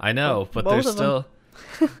melts. I know, but Both there's of still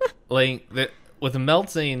like with the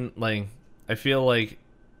melting, like I feel like,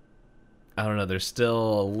 I don't know, there's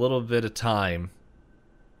still a little bit of time,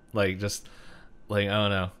 like just like, I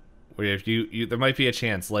don't know, where if you there might be a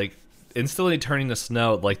chance, like instantly turning to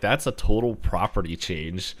snow, like that's a total property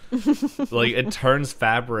change. Like it turns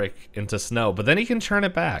fabric into snow, but then he can turn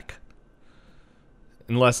it back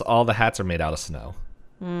unless all the hats are made out of snow.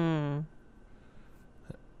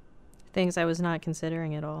 Things I was not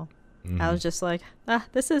considering at all. I was just like,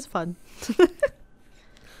 this is fun.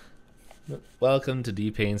 Welcome to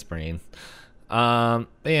D-Pain's brain. Yeah,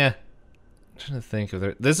 I'm trying to think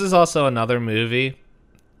of this is also another movie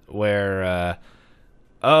where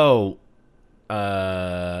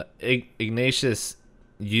Ignatius,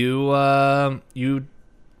 you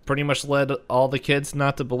pretty much led all the kids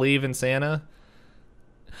not to believe in Santa.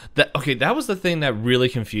 That was the thing that really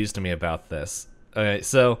confused me about this. Okay,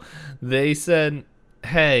 so they said,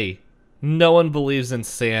 hey, no one believes in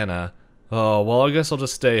Santa. Oh, well, I guess I'll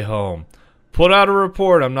just stay home. Put out a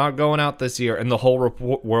report, I'm not going out this year. And the whole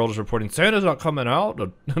world is reporting, Santa's not coming out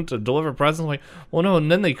to deliver presents. I'm like, well, no,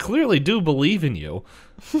 and then they clearly do believe in you.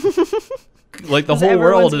 Like the whole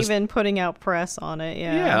world is even putting out press on it.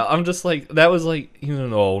 Yeah, I'm just like, that was like,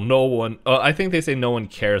 no one, I think they say no one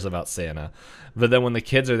cares about Santa. But then when the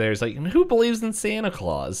kids are there, it's like, who believes in Santa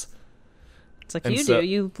Claus? It's like, you do.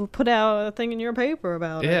 You put out a thing in your paper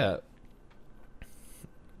about it. Yeah.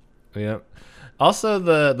 Yeah. Also,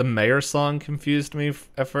 the mayor song confused me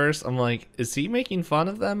at first. I'm like, is he making fun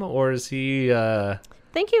of them or is he? I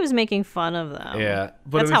think he was making fun of them. Yeah,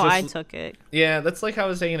 but That's it was how I just, took it. yeah, that's like how I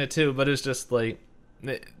was taking it too. But it's just like,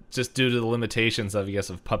 just due to the limitations of, I guess,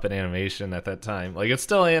 of puppet animation at that time. Like, it's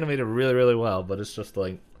still animated really, really well, but it's just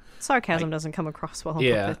like, Sarcasm doesn't come across well in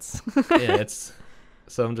yeah, puppets. yeah, it's.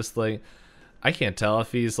 So I'm just like, I can't tell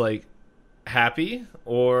if he's like happy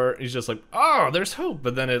or he's just like, oh, there's hope.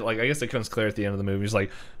 But then it like, I guess it comes clear at the end of the movie. He's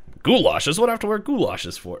like, goulashes. What do I have to wear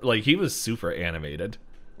goulashes for? Like, he was super animated.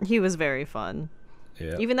 He was very fun.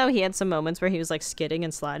 Yeah. Even though he had some moments where he was like skidding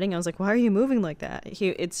and sliding, I was like, why are you moving like that?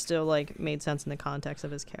 It still like made sense in the context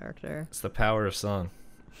of his character. It's the power of song.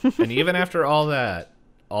 And even after all that,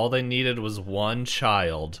 all they needed was one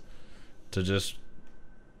child to just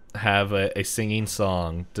have a singing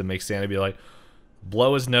song to make Santa be like,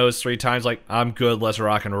 blow his nose 3 times like, I'm good, let's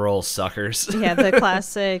rock and roll, suckers. Yeah, the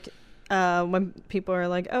classic when people are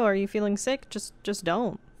like, oh, are you feeling sick? Just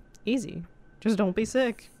don't. Easy. Just don't be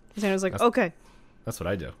sick. Santa's like, okay. That's what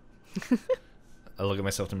I do. I look at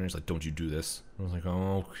myself in the mirror, it's like, don't you do this. I was like,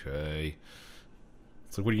 oh, okay.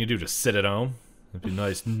 It's like, what are you going to do, just sit at home? It'd be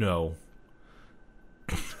nice. No.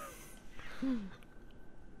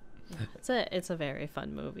 It's a very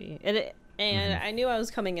fun movie. And I knew I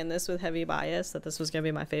was coming in this with heavy bias, that this was going to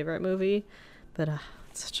be my favorite movie. But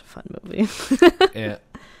it's such a fun movie. Yeah.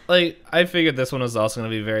 Like, I figured this one was also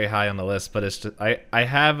going to be very high on the list, but it's just, I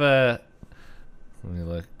have a... Let me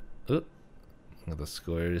look. Oop. Look at the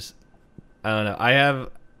scores. I don't know. I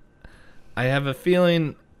have a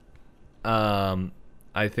feeling I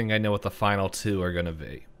think I know what the final 2 are going to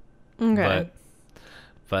be. Okay.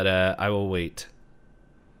 But I will wait.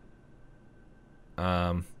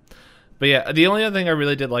 But yeah, the only other thing I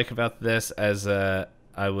really did like about this, as I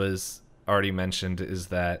was already mentioned, is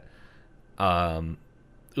that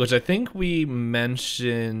which I think we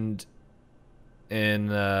mentioned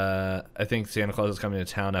in I think Santa Claus is Coming to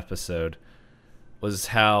Town episode, was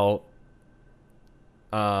how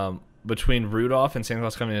between Rudolph and Santa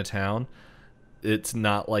Claus Coming to Town, it's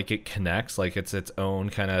not like it connects, like it's its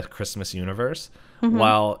own kind of Christmas universe. Mm-hmm.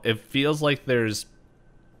 While it feels like there's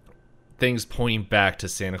things pointing back to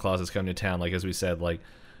Santa Claus is Coming to Town, like as we said, like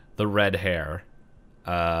the red hair.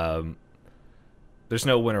 There's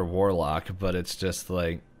no Winter Warlock, but it's just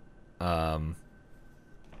like the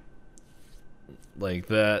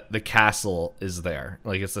castle is there,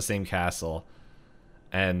 like it's the same castle,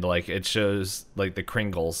 and like it shows like the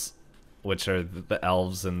Kringles, which are the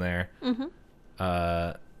elves in there. Mm-hmm.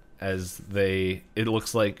 It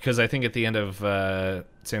looks like, because I think at the end of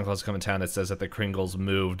Santa Claus is Coming to Town, it says that the Kringles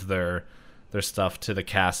moved their stuff to the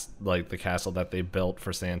castle that they built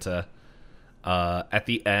for Santa. At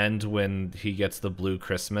the end, when he gets the blue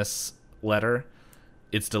Christmas letter,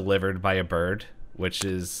 it's delivered by a bird, which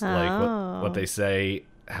is like what they say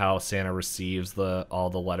how Santa receives all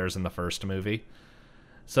the letters in the first movie.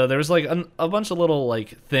 So there's like a bunch of little like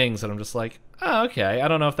things that I'm just like, oh, okay. I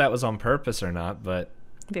don't know if that was on purpose or not, but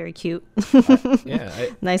very cute.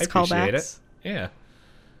 Nice I callbacks. It. Yeah.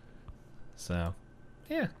 So,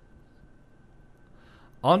 yeah.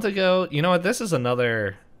 On to go. You know what? This is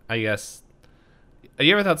another, I guess, A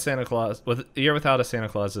Year Without Santa Claus. A Year Without a Santa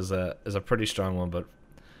Claus is a pretty strong one, but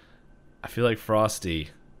I feel like Frosty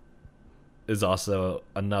is also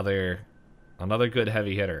another good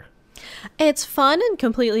heavy hitter. It's fun in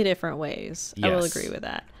completely different ways. Yes. I will agree with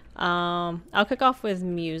that. I'll kick off with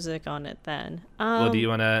music on it then. Well, do you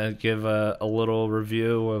want to give a little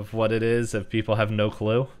review of what it is if people have no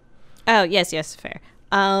clue? Oh, yes, fair.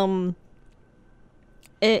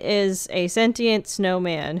 It is a sentient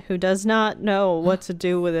snowman who does not know what to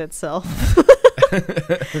do with itself.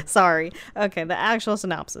 Sorry. Okay, the actual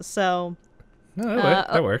synopsis. So, no,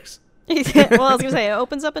 that works. Well, I was going to say, it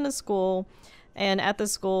opens up in a school, and at the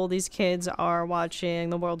school, these kids are watching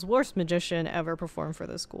the world's worst magician ever perform for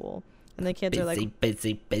the school. And the kids are like...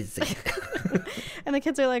 Busy. And the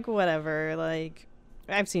kids are like, whatever, like,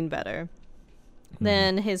 I've seen better.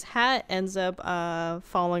 Then his hat ends up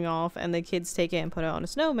falling off, and the kids take it and put it on a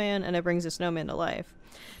snowman, and it brings the snowman to life.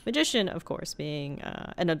 Magician, of course, being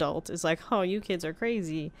an adult, is like, oh, you kids are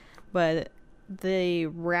crazy. But the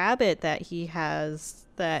rabbit that he has,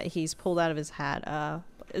 that he's pulled out of his hat,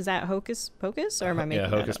 is that Hocus Pocus, or am I making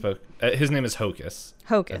that up? Hocus Pocus. His name is Hocus.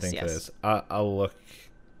 Hocus, I think yes. it is. I'll look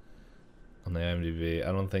on the IMDb.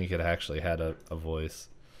 I don't think it actually had a voice.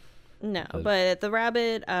 No, but the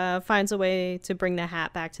rabbit finds a way to bring the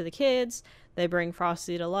hat back to the kids. They bring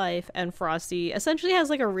Frosty to life, and Frosty essentially has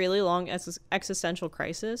like a really long existential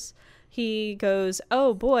crisis. He goes,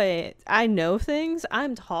 "Oh boy, I know things.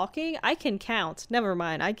 I'm talking. I can count. Never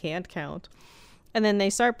mind, I can't count." And then they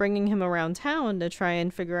start bringing him around town to try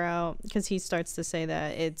and figure out, because he starts to say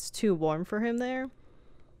that it's too warm for him there,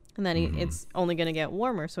 and then it's only going to get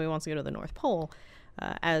warmer, so he wants to go to the North Pole.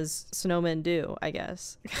 As snowmen do, I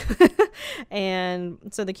guess. And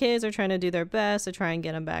so the kids are trying to do their best to try and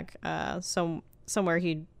get him back somewhere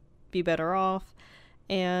he'd be better off.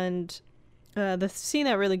 And the scene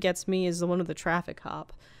that really gets me is the one with the traffic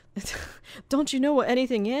cop. "Don't you know what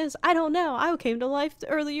anything is?" "I don't know. I came to life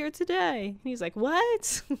earlier today." And he's like,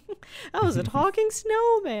 "What?" "I was a talking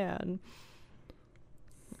snowman."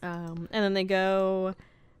 And then they go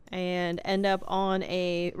and end up on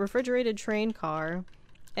a refrigerated train car.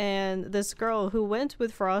 And this girl who went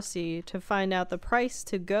with Frosty to find out the price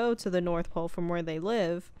to go to the North Pole from where they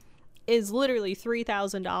live is literally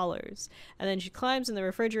 $3,000. And then she climbs in the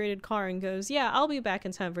refrigerated car and goes, "Yeah, I'll be back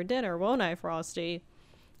in time for dinner, won't I, Frosty?"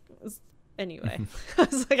 Anyway, I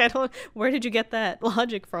was like, where did you get that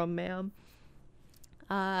logic from, ma'am?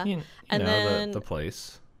 And and know, then the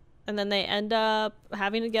place. And then they end up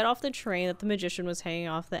having to get off the train that the magician was hanging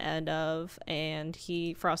off the end of, and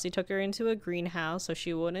Frosty took her into a greenhouse so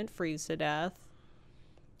she wouldn't freeze to death.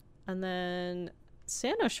 And then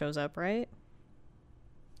Santa shows up, right?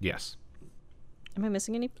 Yes. Am I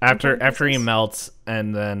missing any? After he melts,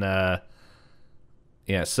 and then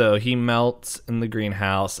yeah, so he melts in the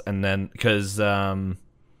greenhouse, and then because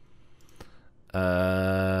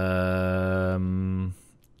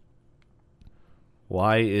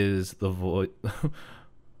why is the voice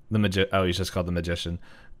he's just called the magician,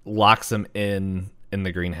 locks him in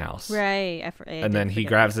the greenhouse, right? And then he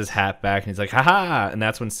grabs his hat back and he's like, "Ha!" And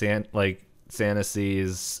that's when Santa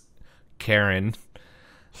sees Karen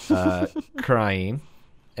crying,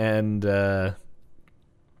 and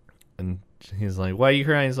he's like, "Why are you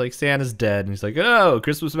crying?" He's like, "Santa's dead." And he's like, "Oh,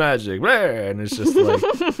 Christmas magic!" And it's just like,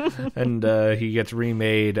 and he gets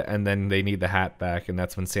remade, and then they need the hat back, and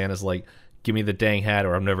that's when Santa's like, "Give me the dang hat,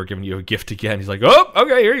 or I'm never giving you a gift again." He's like, "Oh,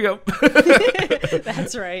 okay, here you go."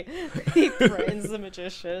 That's right. He threatens the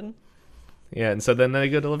magician. Yeah, and so then they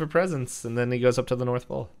go deliver presents, and then he goes up to the North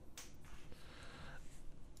Pole.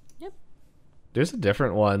 Yep. There's a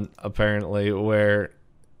different one apparently where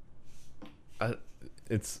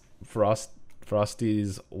it's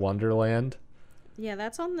Frosty's Wonderland. Yeah,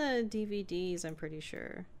 that's on the DVDs, I'm pretty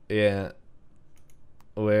sure. Yeah.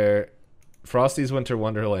 Where Frosty's Winter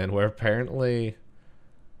Wonderland, where apparently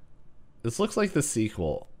this looks like the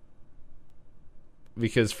sequel,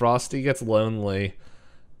 because Frosty gets lonely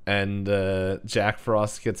and Jack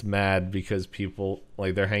Frost gets mad because people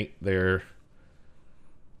like they're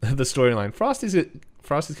the storyline.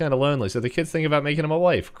 Frosty's kind of lonely, so the kids think about making him a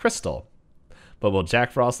wife, Crystal. But will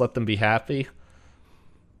Jack Frost let them be happy?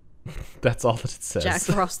 That's all that it says. Jack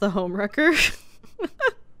Frost the homewrecker.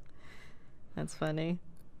 That's funny.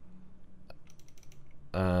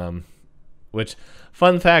 Which,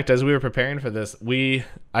 fun fact, as we were preparing for this,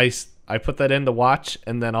 I put that in to watch,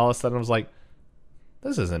 and then all of a sudden I was like,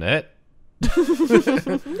 this isn't it.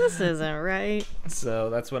 This isn't right. So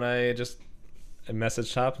that's when I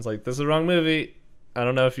messaged Hop and was like, this is the wrong movie. I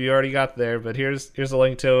don't know if you already got there, but here's a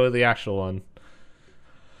link to the actual one.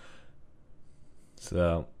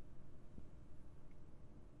 So,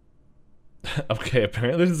 okay,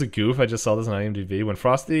 apparently this is a goof. I just saw this on IMDb. When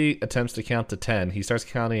Frosty attempts to count to 10, he starts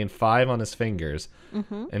counting 5 on his fingers.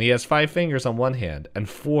 Mm-hmm. And he has 5 fingers on one hand and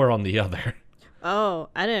 4 on the other. Oh,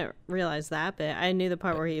 I didn't realize that bit. I knew the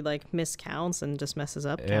part where he miscounts and just messes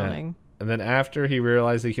up counting. And then after he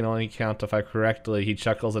realizes he can only count to 5 correctly, he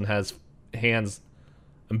chuckles and has hands,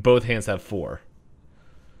 and both hands have 4.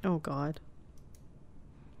 Oh, God.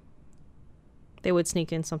 They would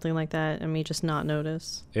sneak in something like that and me just not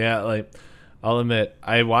notice. Yeah, I'll admit,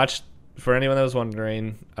 I watched, for anyone that was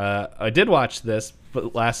wondering, I did watch this,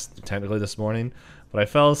 but technically this morning, but I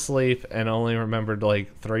fell asleep and only remembered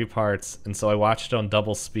 3 parts, and so I watched it on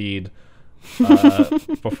double speed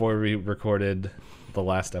before we recorded the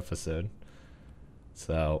last episode.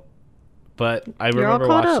 So, but I remember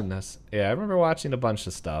watching this. Yeah, I remember watching a bunch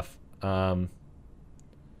of stuff. But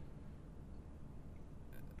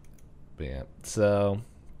yeah, so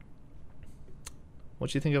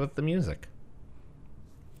what do you think about the music?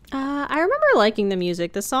 I remember liking the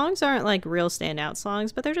music. The songs aren't real standout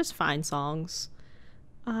songs, but they're just fine songs.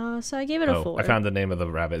 So I gave it a 4. I found the name of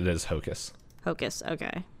the rabbit. It is Hocus. Hocus,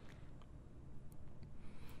 okay.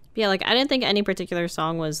 Yeah, like I didn't think any particular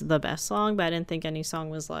song was the best song, but I didn't think any song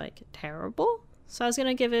was like terrible. So I was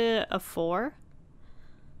gonna give it a 4.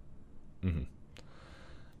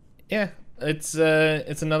 Yeah, it's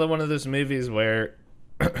another one of those movies where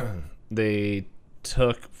they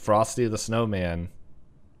took Frosty the Snowman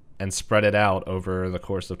and spread it out over the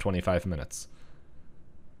course of 25 minutes.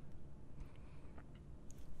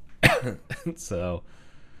 So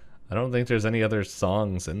I don't think there's any other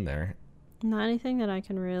songs in there. Not anything that I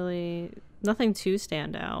can really, nothing to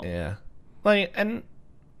stand out. Yeah,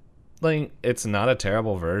 it's not a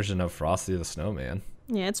terrible version of Frosty the Snowman.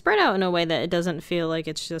 Yeah, it's spread out in a way that it doesn't feel like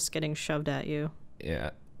it's just getting shoved at you. Yeah,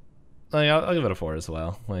 I'll give it a 4 as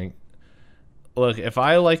well. Like, look, if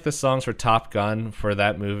I like the songs for Top Gun for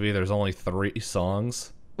that movie, there's only 3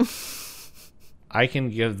 songs. I can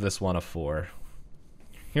give this one a 4.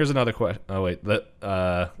 Here's another question. Oh wait,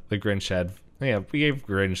 the Grinch had. Yeah, we gave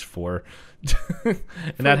Grinch 4, and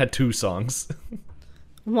that had 2 songs.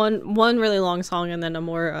 One really long song and then a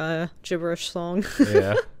more gibberish song.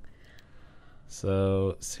 Yeah.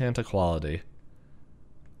 So Santa quality.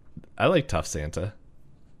 I like Tough Santa.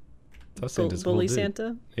 Tough Santa's Bully cool, dude.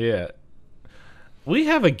 Santa. Yeah. We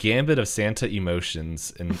have a gambit of Santa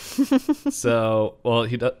emotions, and so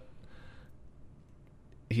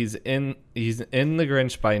he's in the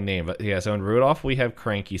Grinch by name, but yeah. So in Rudolph we have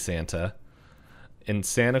Cranky Santa. In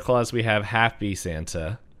Santa Claus we have Happy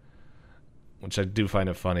Santa, which I do find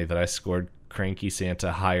it funny that I scored Cranky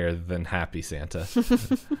Santa higher than Happy Santa.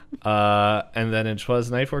 And then in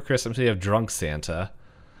 'Twas Night Before Christmas we have Drunk Santa,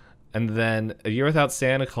 and then A Year Without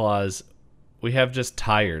Santa Claus we have just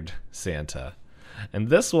Tired Santa. And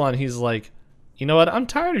this one he's like, you know what? I'm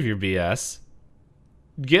tired of your BS.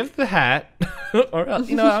 Give the hat, or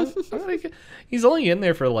he's only in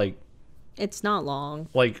there for like. It's not long.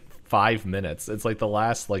 Like 5 minutes. It's like the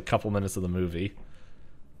last like couple minutes of the movie.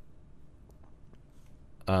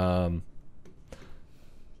 So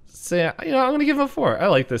yeah, I'm gonna give him a 4. I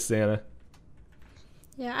like this Santa.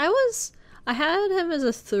 Yeah, I had him as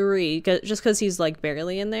a 3 just because he's like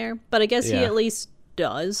barely in there, but I guess he at least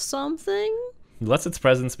does something. Lets its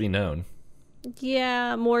presence be known.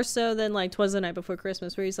 Yeah, more so than like 'Twas the Night Before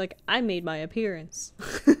Christmas, where he's like, I made my appearance.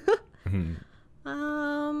 Yeah,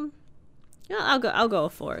 I'll go a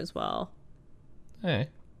 4 as well. Hey.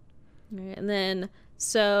 All right, and then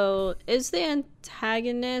so is the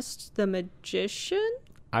antagonist the magician?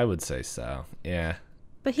 I would say so. Yeah.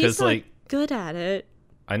 But he's not like, good at it.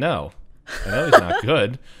 I know he's not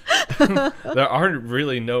good. There aren't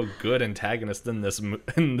really no good antagonists in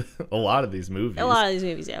in a lot of these movies. A lot of these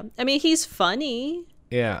movies, yeah. I mean, he's funny.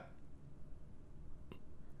 Yeah.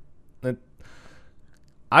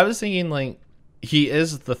 I was thinking like he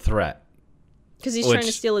is the threat because he's trying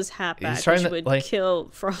to steal his hat back, which would kill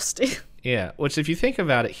Frosty. Yeah, which if you think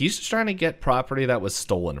about it, he's just trying to get property that was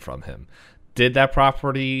stolen from him. Did that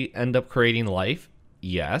property end up creating life?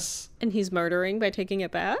 Yes. And he's murdering by taking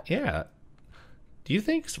it back? Yeah. Do you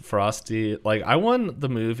think Frosty, like, I won the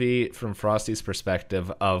movie from Frosty's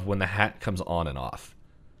perspective of when the hat comes on and off.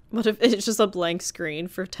 What if it's just a blank screen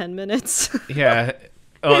for 10 minutes? Yeah.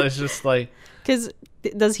 Oh, it's just like... Because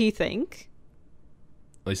does he think?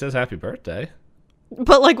 Well, he says happy birthday.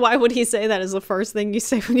 But, like, why would he say that as the first thing you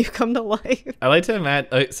say when you come to life? I like to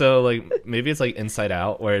imagine, so, like, maybe it's, like, Inside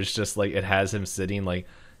Out, where it's just, like, it has him sitting, like,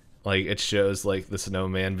 it shows, like, the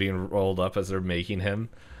snowman being rolled up as they're making him.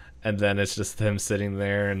 And then it's just him sitting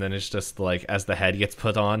there, and then it's just, like, as the head gets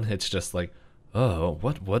put on, it's just like, oh,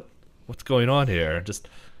 what's going on here? Just,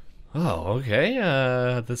 oh,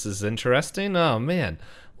 okay, this is interesting. Oh, man.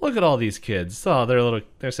 Look at all these kids. Oh,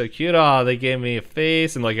 they're so cute. Oh, they gave me a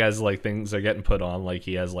face. And, like, as, like, things are getting put on, like,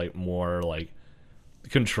 he has, like, more, like,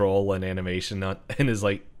 control and animation in his,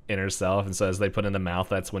 like, inner self. And so as they put in the mouth,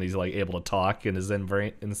 that's when he's, like, able to talk in his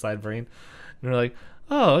inside brain. And they're like,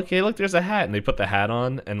 oh, okay, look, there's a hat. And they put the hat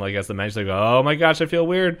on. And, like, as the magic's like, oh, my gosh, I feel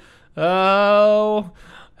weird. Oh,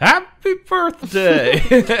 happy birthday.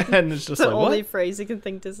 And it's just the like, only what? phrase he can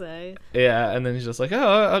think to say. Yeah, and then he's just like,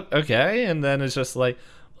 oh, okay. And then it's just like,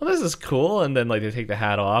 well, this is cool. And then, like, they take the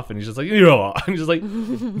hat off, and he's just like, no. And he's just like,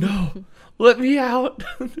 no, let me out.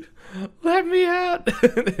 Let me out.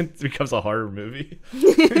 It becomes a horror movie.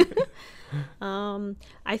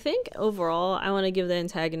 I think overall, I want to give the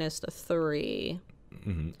antagonist a 3.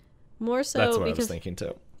 Mm-hmm. More so That's what because, I was thinking,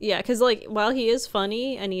 too. Yeah, because, like, while he is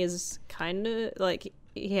funny, and he is kind of, like,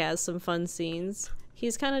 he has some fun scenes,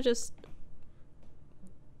 he's kind of just...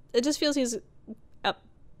 It just feels he's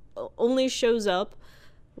only shows up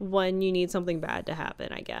when you need something bad to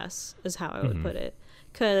happen, I guess, is how I would put it.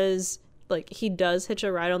 Because, like he does hitch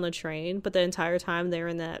a ride on the train, but the entire time they're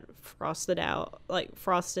in that frosted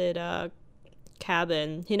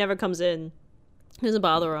cabin, he never comes in. It doesn't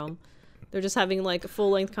bother him. They're just having like a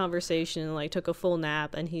full-length conversation, like took a full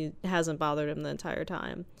nap, and he hasn't bothered him the entire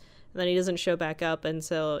time. And then he doesn't show back up, and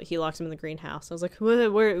so he locks him in the greenhouse. I was like,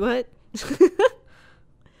 what?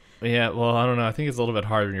 Yeah, well, I don't know. I think it's a little bit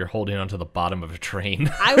harder when you're holding onto the bottom of a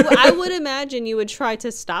train. I would imagine you would try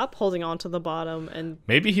to stop holding on to the bottom and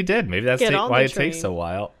Maybe he did. Maybe that's why it takes a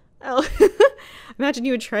while. Oh, imagine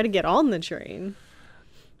you would try to get on the train.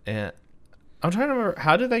 And I'm trying to remember,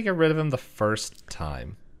 how did they get rid of him the first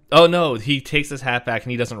time? Oh, no, he takes his hat back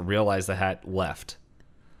and he doesn't realize the hat left.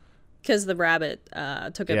 Because the rabbit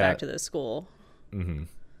took it back to the school. Mm-hmm.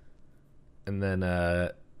 And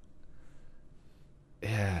then,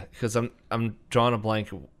 because I'm drawing a blank.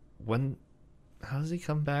 How does he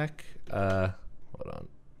come back? Hold on.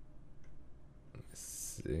 Let's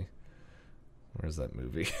see. Where's that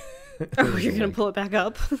movie? Oh, you're going to pull it back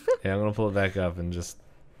up? Yeah, I'm going to pull it back up and just,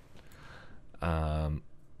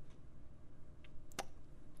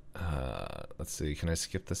 let's see. Can I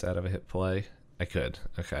skip this out of a hit play? I could.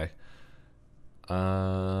 Okay.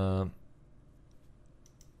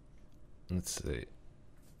 Let's see.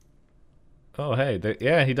 Oh, hey.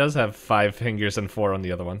 Yeah, he does have 5 fingers and 4 on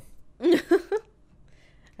the other one.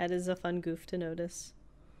 That is a fun goof to notice.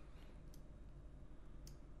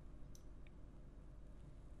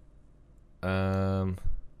 There's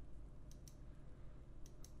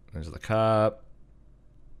the cop.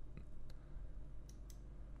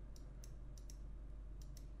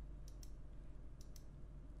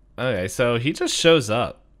 Okay, so he just shows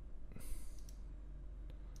up.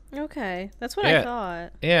 Okay, that's what I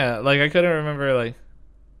thought. Yeah, like I couldn't remember, like.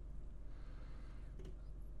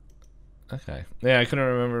 Okay, yeah, I couldn't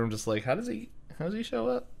remember. I'm just like, how does he show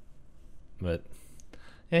up? But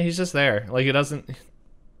yeah, he's just there. Like it doesn't.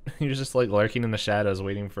 He was just like lurking in the shadows,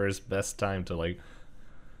 waiting for his best time to like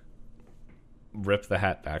rip the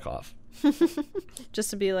hat back off. Just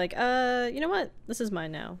to be like, you know what? This is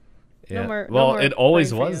mine now. Yeah. No more, well, no more it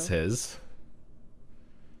always playing for was you. his.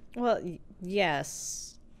 Well, yes.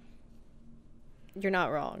 You're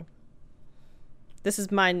not wrong. This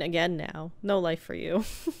is mine again now. No life for you.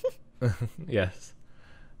 Yes.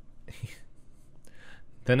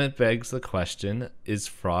 Then it begs the question, is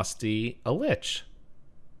Frosty a lich?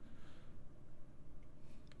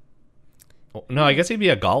 Oh, no, I guess he'd be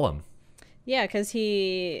a golem. Yeah, because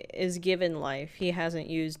he is given life. He hasn't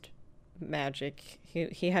used magic.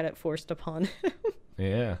 He had it forced upon him.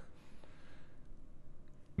 Yeah.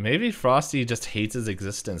 Maybe Frosty just hates his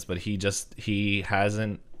existence, but he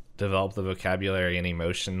hasn't developed the vocabulary and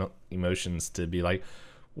emotions to be like,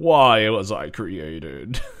 why was I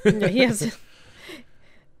created? Yeah, he hasn't.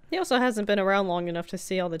 He also hasn't been around long enough to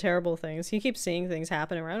see all the terrible things. He keeps seeing things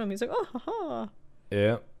happen around him. He's like, oh, haha.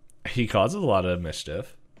 Yeah. He causes a lot of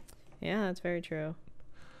mischief. Yeah, that's very true.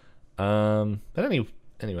 But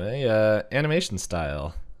anyway, animation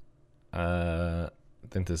style. I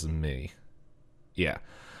think this is me. Yeah.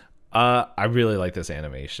 I really like this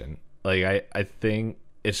animation. Like I think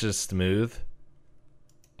it's just smooth.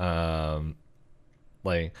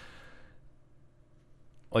 Like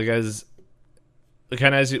as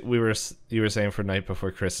kind of as you were saying for Night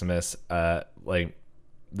Before Christmas, like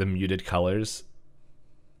the muted colors,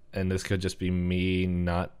 and this could just be me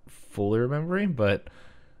not fully remembering, but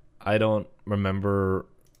I don't remember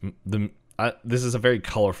this is a very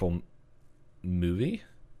colorful movie,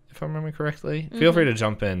 if I remember correctly. Mm-hmm. Feel free to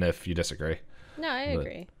jump in if you disagree. No, I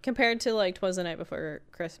agree. Compared to like 'Twas the Night Before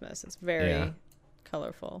Christmas, it's very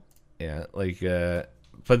colorful. Yeah, like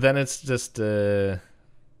but then it's just the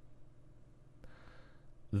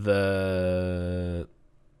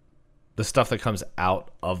stuff that comes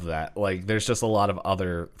out of that. Like there's just a lot of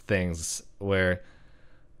other things where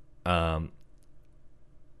like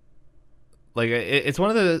it's one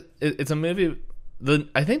of the it's a movie.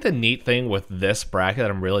 I think the neat thing with this bracket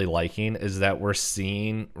that I'm really liking is that we're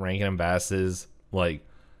seeing Rankin and Bass's like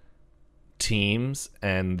teams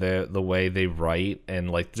and the way they write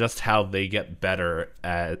and like just how they get better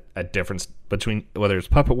at difference between whether it's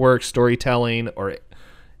puppet work, storytelling, or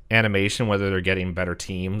animation, whether they're getting better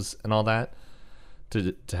teams and all that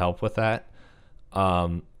to help with that.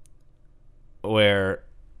 Where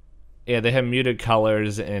they had muted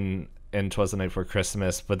colors in 'Twas the Night Before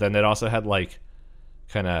Christmas, but then it also had like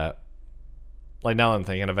kind of like, now I'm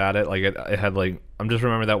thinking about it, like it had like, I'm just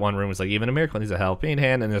remembering that one room was like, even a miracle needs a helping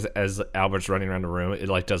hand, and as Albert's running around the room, it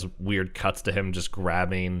like does weird cuts to him just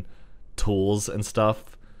grabbing tools and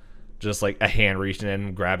stuff, just like a hand reaching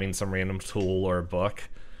in grabbing some random tool or a book,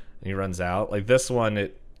 and he runs out. Like this one,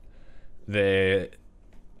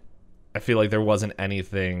 I feel like there wasn't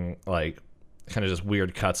anything like kind of just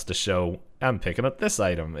weird cuts to show I'm picking up this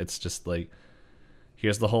item. It's just like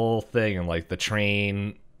here's the whole thing and like the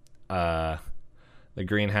train, the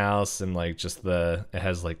greenhouse, and like just it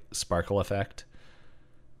has like sparkle effect.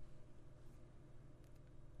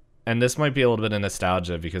 And this might be a little bit of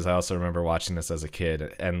nostalgia because I also remember watching this as a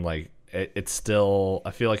kid, and like it's still,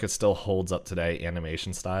 I feel like it still holds up today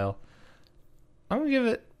animation style. I'm gonna give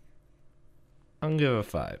it a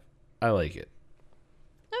 5. I like it.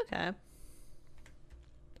 Okay.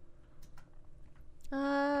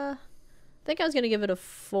 I think I was gonna give it a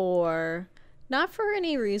 4. Not for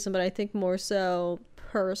any reason, but I think more so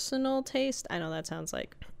personal taste. I know that sounds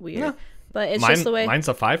like weird, No. but it's just the way. Mine's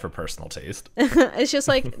a 5 for personal taste. It's just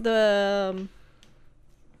like I'm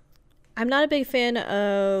not a big fan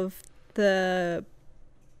of I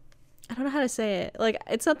don't know how to say it. Like,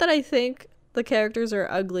 it's not that I think the characters are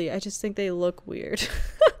ugly. I just think they look weird.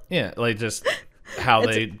 Yeah, like just how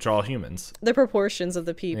they draw humans. The proportions of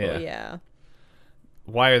the people, Yeah. yeah.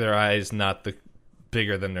 Why are their eyes not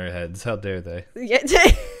bigger than their heads? How dare they? Yeah.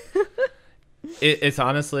 It's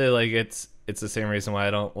honestly like it's the same reason why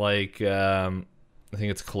I don't like. I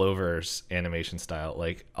think it's Clover's animation style.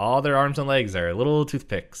 Like all their arms and legs are little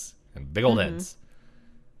toothpicks and big old heads.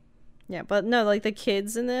 Yeah, but no, like the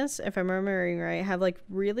kids in this, if I'm remembering right, have like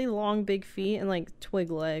really long, big feet and like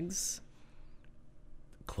twig legs.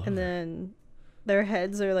 Clover. And then their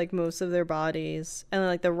heads are like most of their bodies. And then,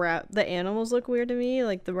 like the animals look weird to me.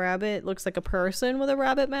 Like the rabbit looks like a person with a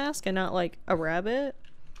rabbit mask and not like a rabbit.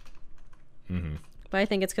 Mm-hmm. But I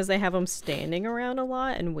think it's because they have them standing around a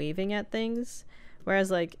lot and waving at things.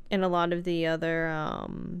 Whereas like in a lot of the other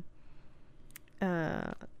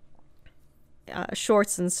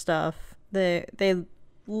shorts and stuff, they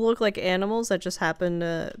look like animals that just happen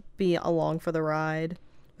to be along for the ride.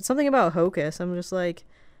 But something about Hocus, I'm just like,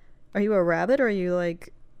 are you a rabbit or are you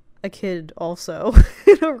like a kid also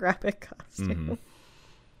in a rabbit costume? Mm-hmm.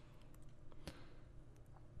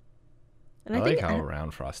 And I like how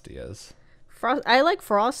round Frosty is. I like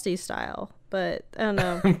Frosty style, but I don't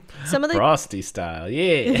know. Some of the Frosty style,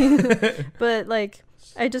 yeah. But like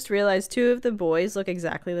I just realized 2 of the boys look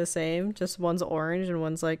exactly the same. Just one's orange and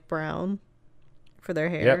one's like brown for their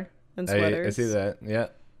hair and sweaters. I see that. Yeah,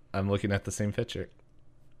 I'm looking at the same picture.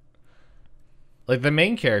 Like the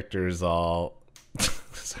main character is all.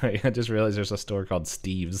 Sorry, I just realized there's a store called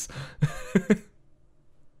Steve's.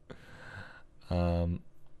 But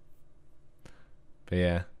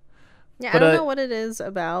yeah. Yeah, But, I don't know what it is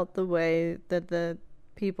about the way that the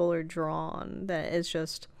people are drawn that it's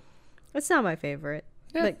just, it's not my favorite.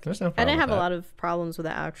 Yeah, Like, there's no I problem didn't with have a that. lot of problems with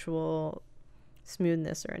the actual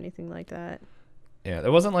smoothness or anything like that. Yeah,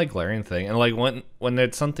 there wasn't like glaring thing, and like when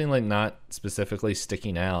there's something like not specifically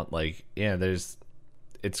sticking out, like yeah,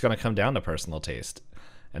 it's gonna come down to personal taste.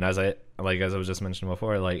 And as I was just mentioning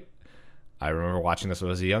before, like I remember watching this when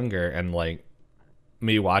I was younger, and like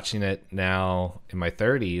me watching it now in my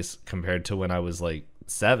 30s compared to when I was like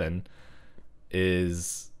 7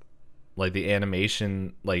 is like the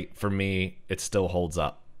animation, like for me it still holds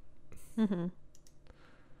up. Mm-hmm.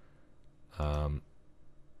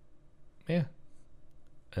 Yeah.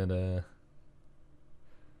 And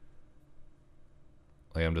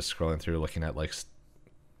like I'm just scrolling through looking at like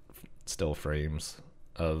still frames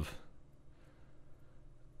of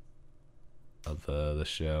the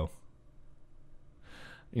show.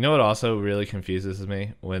 You know what also really confuses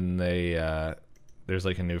me when there's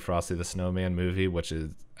like a new Frosty the Snowman movie, which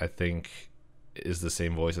is I think is the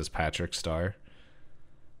same voice as Patrick Star.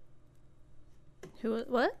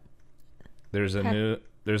 What? There's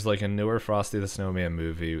like a newer Frosty the Snowman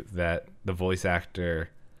movie that the voice actor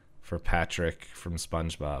for Patrick from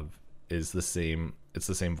SpongeBob is the same. It's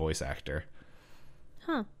the same voice actor.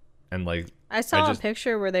 Huh. And like I saw a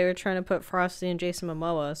picture where they were trying to put Frosty and Jason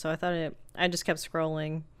Momoa, so I just kept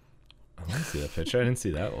scrolling. I didn't see that picture. I didn't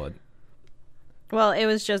see that one. Well, it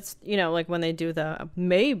was just, like when they do the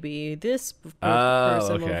maybe this Oh,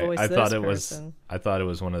 person okay. will voice I thought this it person.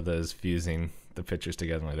 was one of those fusing the pictures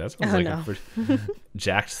together. Like that sounds Oh, like no. a pretty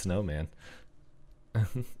jacked snowman.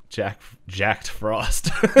 Jacked Frost.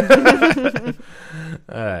 All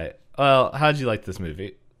right. Well, how'd you like this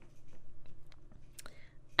movie?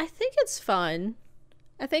 I think it's fun.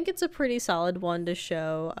 I think it's a pretty solid one to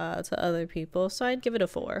show to other people, so I'd give it a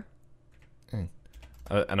 4. And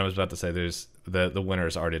I was about to say, there's the winner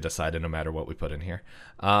is already decided no matter what we put in here.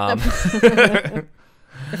 If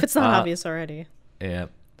it's not obvious already. Yeah,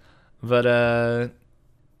 but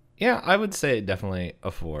yeah, I would say definitely a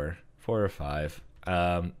 4 or 5.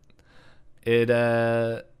 It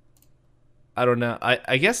I don't know.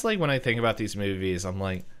 I guess like when I think about these movies, I'm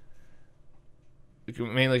like,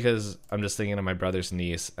 mainly because I'm just thinking of my brother's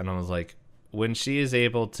niece, and I was like, when she is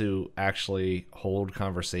able to actually hold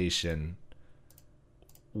conversation,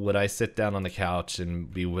 would I sit down on the couch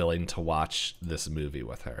and be willing to watch this movie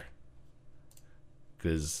with her?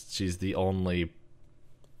 Because she's the only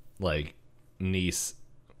like niece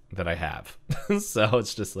that I have. So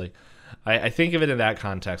it's just like, I think of it in that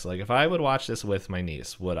context. Like, if I would watch this with my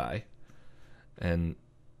niece, would I? And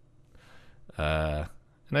I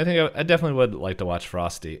think I definitely would like to watch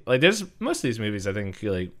Frosty. Like, there's most of these movies, I think,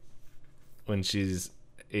 like, when she's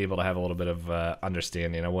able to have a little bit of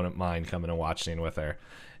understanding, I wouldn't mind coming and watching with her.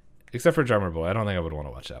 Except for Drummer Boy. I don't think I would want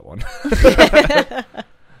to watch that one.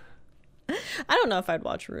 I don't know if I'd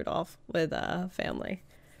watch Rudolph with family.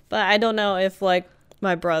 But I don't know if, like,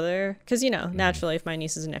 my brother, because, you know, naturally, if my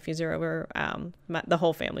nieces and nephews are over, the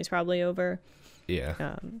whole family's probably over.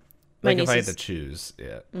 Yeah. My like, if I had niece to choose,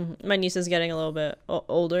 yeah. My niece is getting a little bit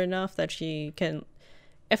older enough that she can,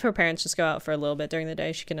 if her parents just go out for a little bit during the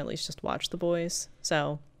day, she can at least just watch the boys.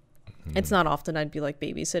 So it's not often I'd be like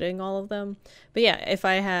babysitting all of them. But yeah, if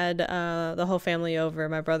I had the whole family over,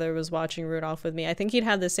 my brother was watching Rudolph with me, I think he'd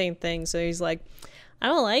have the same thing. So he's like, I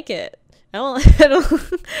don't like it. I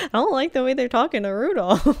don't like the way they're talking to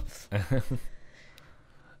Rudolph.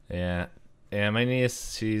 Yeah. Yeah, my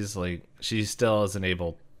niece, she still isn't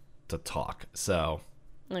able to talk. So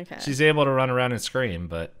Okay. she's able to run around and scream,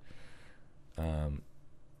 but yeah.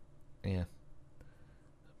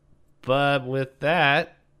 But with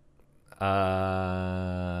that, Hob,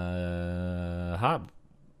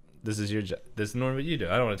 this is normally what you do.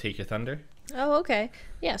 I don't want to take your thunder. Oh, okay.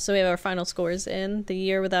 Yeah, so we have our final scores in. The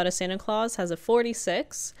Year Without a Santa Claus has a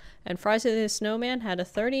 46, and Frosty the Snowman had a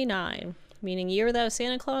 39, meaning Year Without a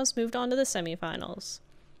Santa Claus moved on to the semifinals.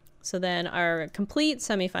 So then our complete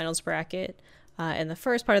semifinals bracket, in the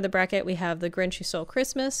first part of the bracket, we have The Grinch Who Stole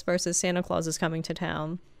Christmas versus Santa Claus is Coming to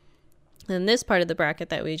Town. And this part of the bracket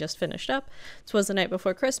that we just finished up, Twas the Night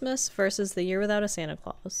Before Christmas versus The Year Without a Santa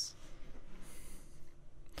Claus.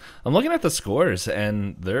 I'm looking at the scores,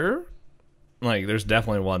 and they're like, there's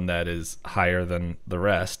definitely one that is higher than the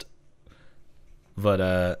rest,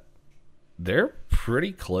 but they're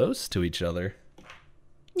pretty close to each other.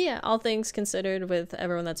 Yeah, all things considered with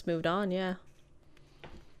everyone that's moved on, yeah.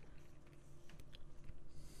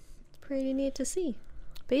 It's pretty neat to see.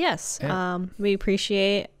 But yes, Yeah. we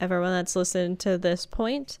appreciate everyone that's listened to this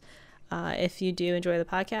point. If you do enjoy the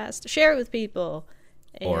podcast, share it with people.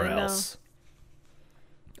 Or And, else.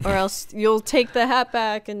 Or else you'll take the hat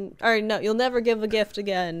back or no, you'll never give a gift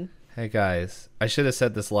again. Hey guys, I should have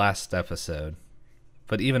said this last episode,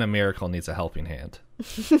 but even a miracle needs a helping hand.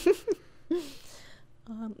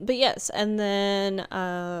 But yes, and then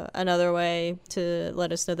another way to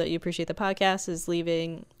let us know that you appreciate the podcast is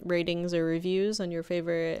leaving ratings or reviews on your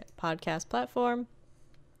favorite podcast platform.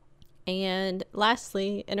 And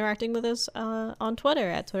lastly, interacting with us on Twitter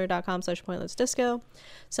at twitter.com/pointlessdisco.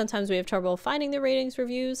 Sometimes we have trouble finding the ratings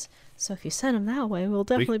reviews, so if you send them that way, we'll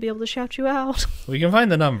definitely be able to shout you out. We can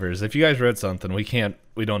find the numbers. If you guys wrote something, we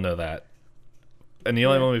don't know that. And the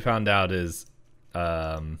only one we found out is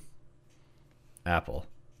Apple.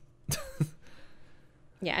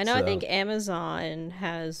 Yeah, I know. So. I think Amazon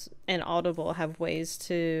and Audible have ways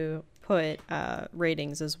to put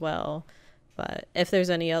ratings as well. But if there's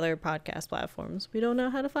any other podcast platforms, we don't know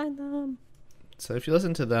how to find them. So if you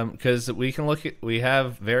listen to them, because we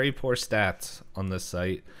have very poor stats on this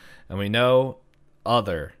site, and we know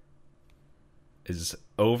other is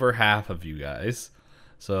over half of you guys.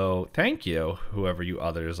 So thank you, whoever you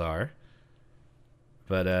others are.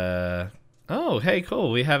 But oh, hey,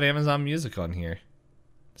 cool. We have Amazon Music on here.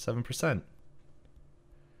 7%.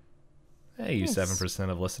 Hey, you Nice.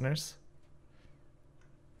 7% of listeners.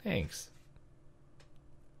 Thanks.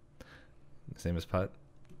 Same as Putt.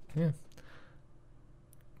 Yeah.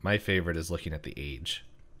 My favorite is looking at the age,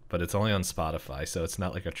 but it's only on Spotify, so it's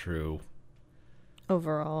not like a true.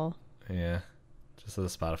 Overall. Yeah, just the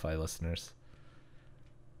Spotify listeners.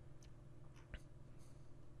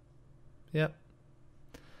 Yep.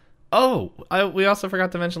 Oh, we also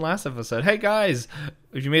forgot to mention last episode. Hey guys,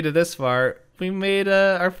 if you made it this far, we made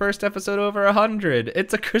our first episode over 100.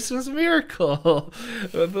 It's a Christmas miracle.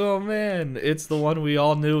 Oh man, it's the one we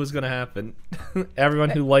all knew was gonna happen.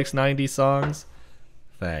 Everyone who likes 90s songs,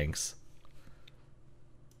 thanks.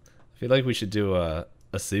 I feel like we should do a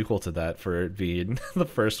sequel to that for it being the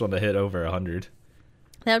first one to hit over 100.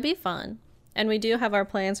 That would be fun. And we do have our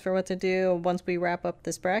plans for what to do once we wrap up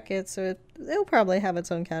this bracket, so it'll probably have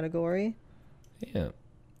its own category. Yeah.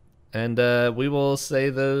 And we will say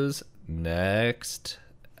those next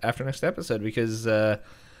after next episode because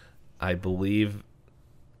I believe,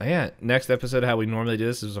 next episode, how we normally do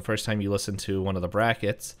this is the first time you listen to one of the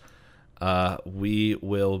brackets. We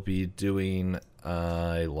will be doing,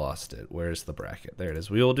 I lost it. Where's the bracket? There it is.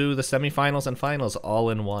 We will do the semifinals and finals all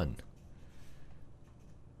in one.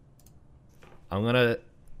 I'm gonna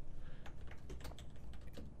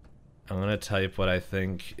type what I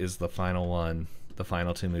think is the final one, the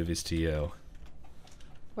final 2 movies to you.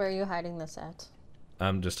 Where are you hiding this at?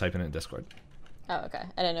 I'm just typing it in Discord. Oh, okay.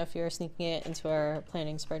 I didn't know if you were sneaking it into our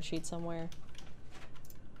planning spreadsheet somewhere.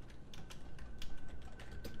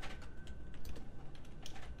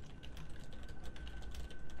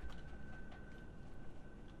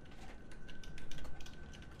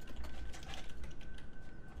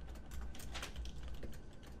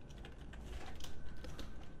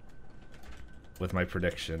 With my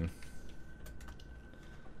prediction.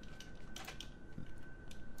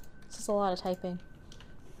 This is a lot of typing.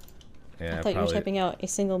 Yeah, I thought you were typing out a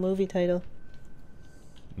single movie title.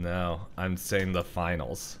 No, I'm saying the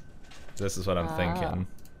finals. This is what I'm thinking.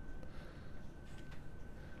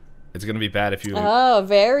 It's gonna be bad if you. Oh,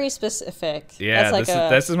 very specific. Yeah, that's like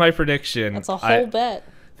this is my prediction. That's a whole bet.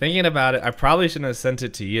 Thinking about it, I probably shouldn't have sent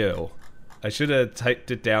it to you. I should have typed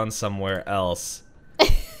it down somewhere else.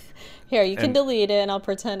 Here, you can delete it, and I'll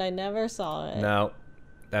pretend I never saw it. No,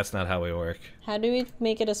 that's not how we work. How do we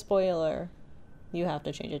make it a spoiler? You have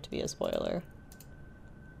to change it to be a spoiler.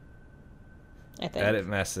 I think. Edit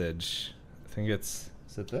message. I think it's...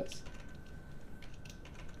 Is it this?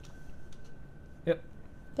 Yep.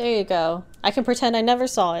 There you go. I can pretend I never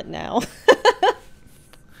saw it now.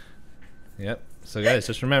 Yep. So guys,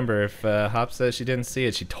 just remember, if Hop says she didn't see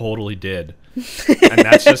it, she totally did. And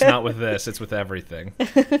that's just not with this, it's with everything.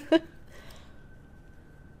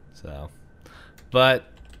 So, but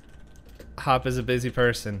Hop is a busy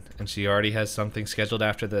person, and she already has something scheduled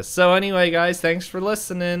after this. So anyway, guys, thanks for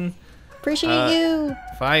listening. Appreciate you.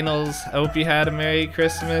 Finals. I hope you had a Merry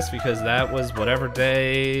Christmas, because that was whatever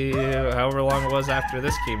day, however long it was after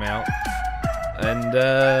this came out. And,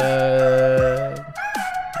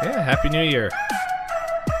 yeah, Happy New Year.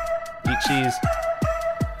 Eat cheese.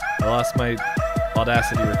 I lost my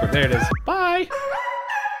Audacity record. There it is. Bye.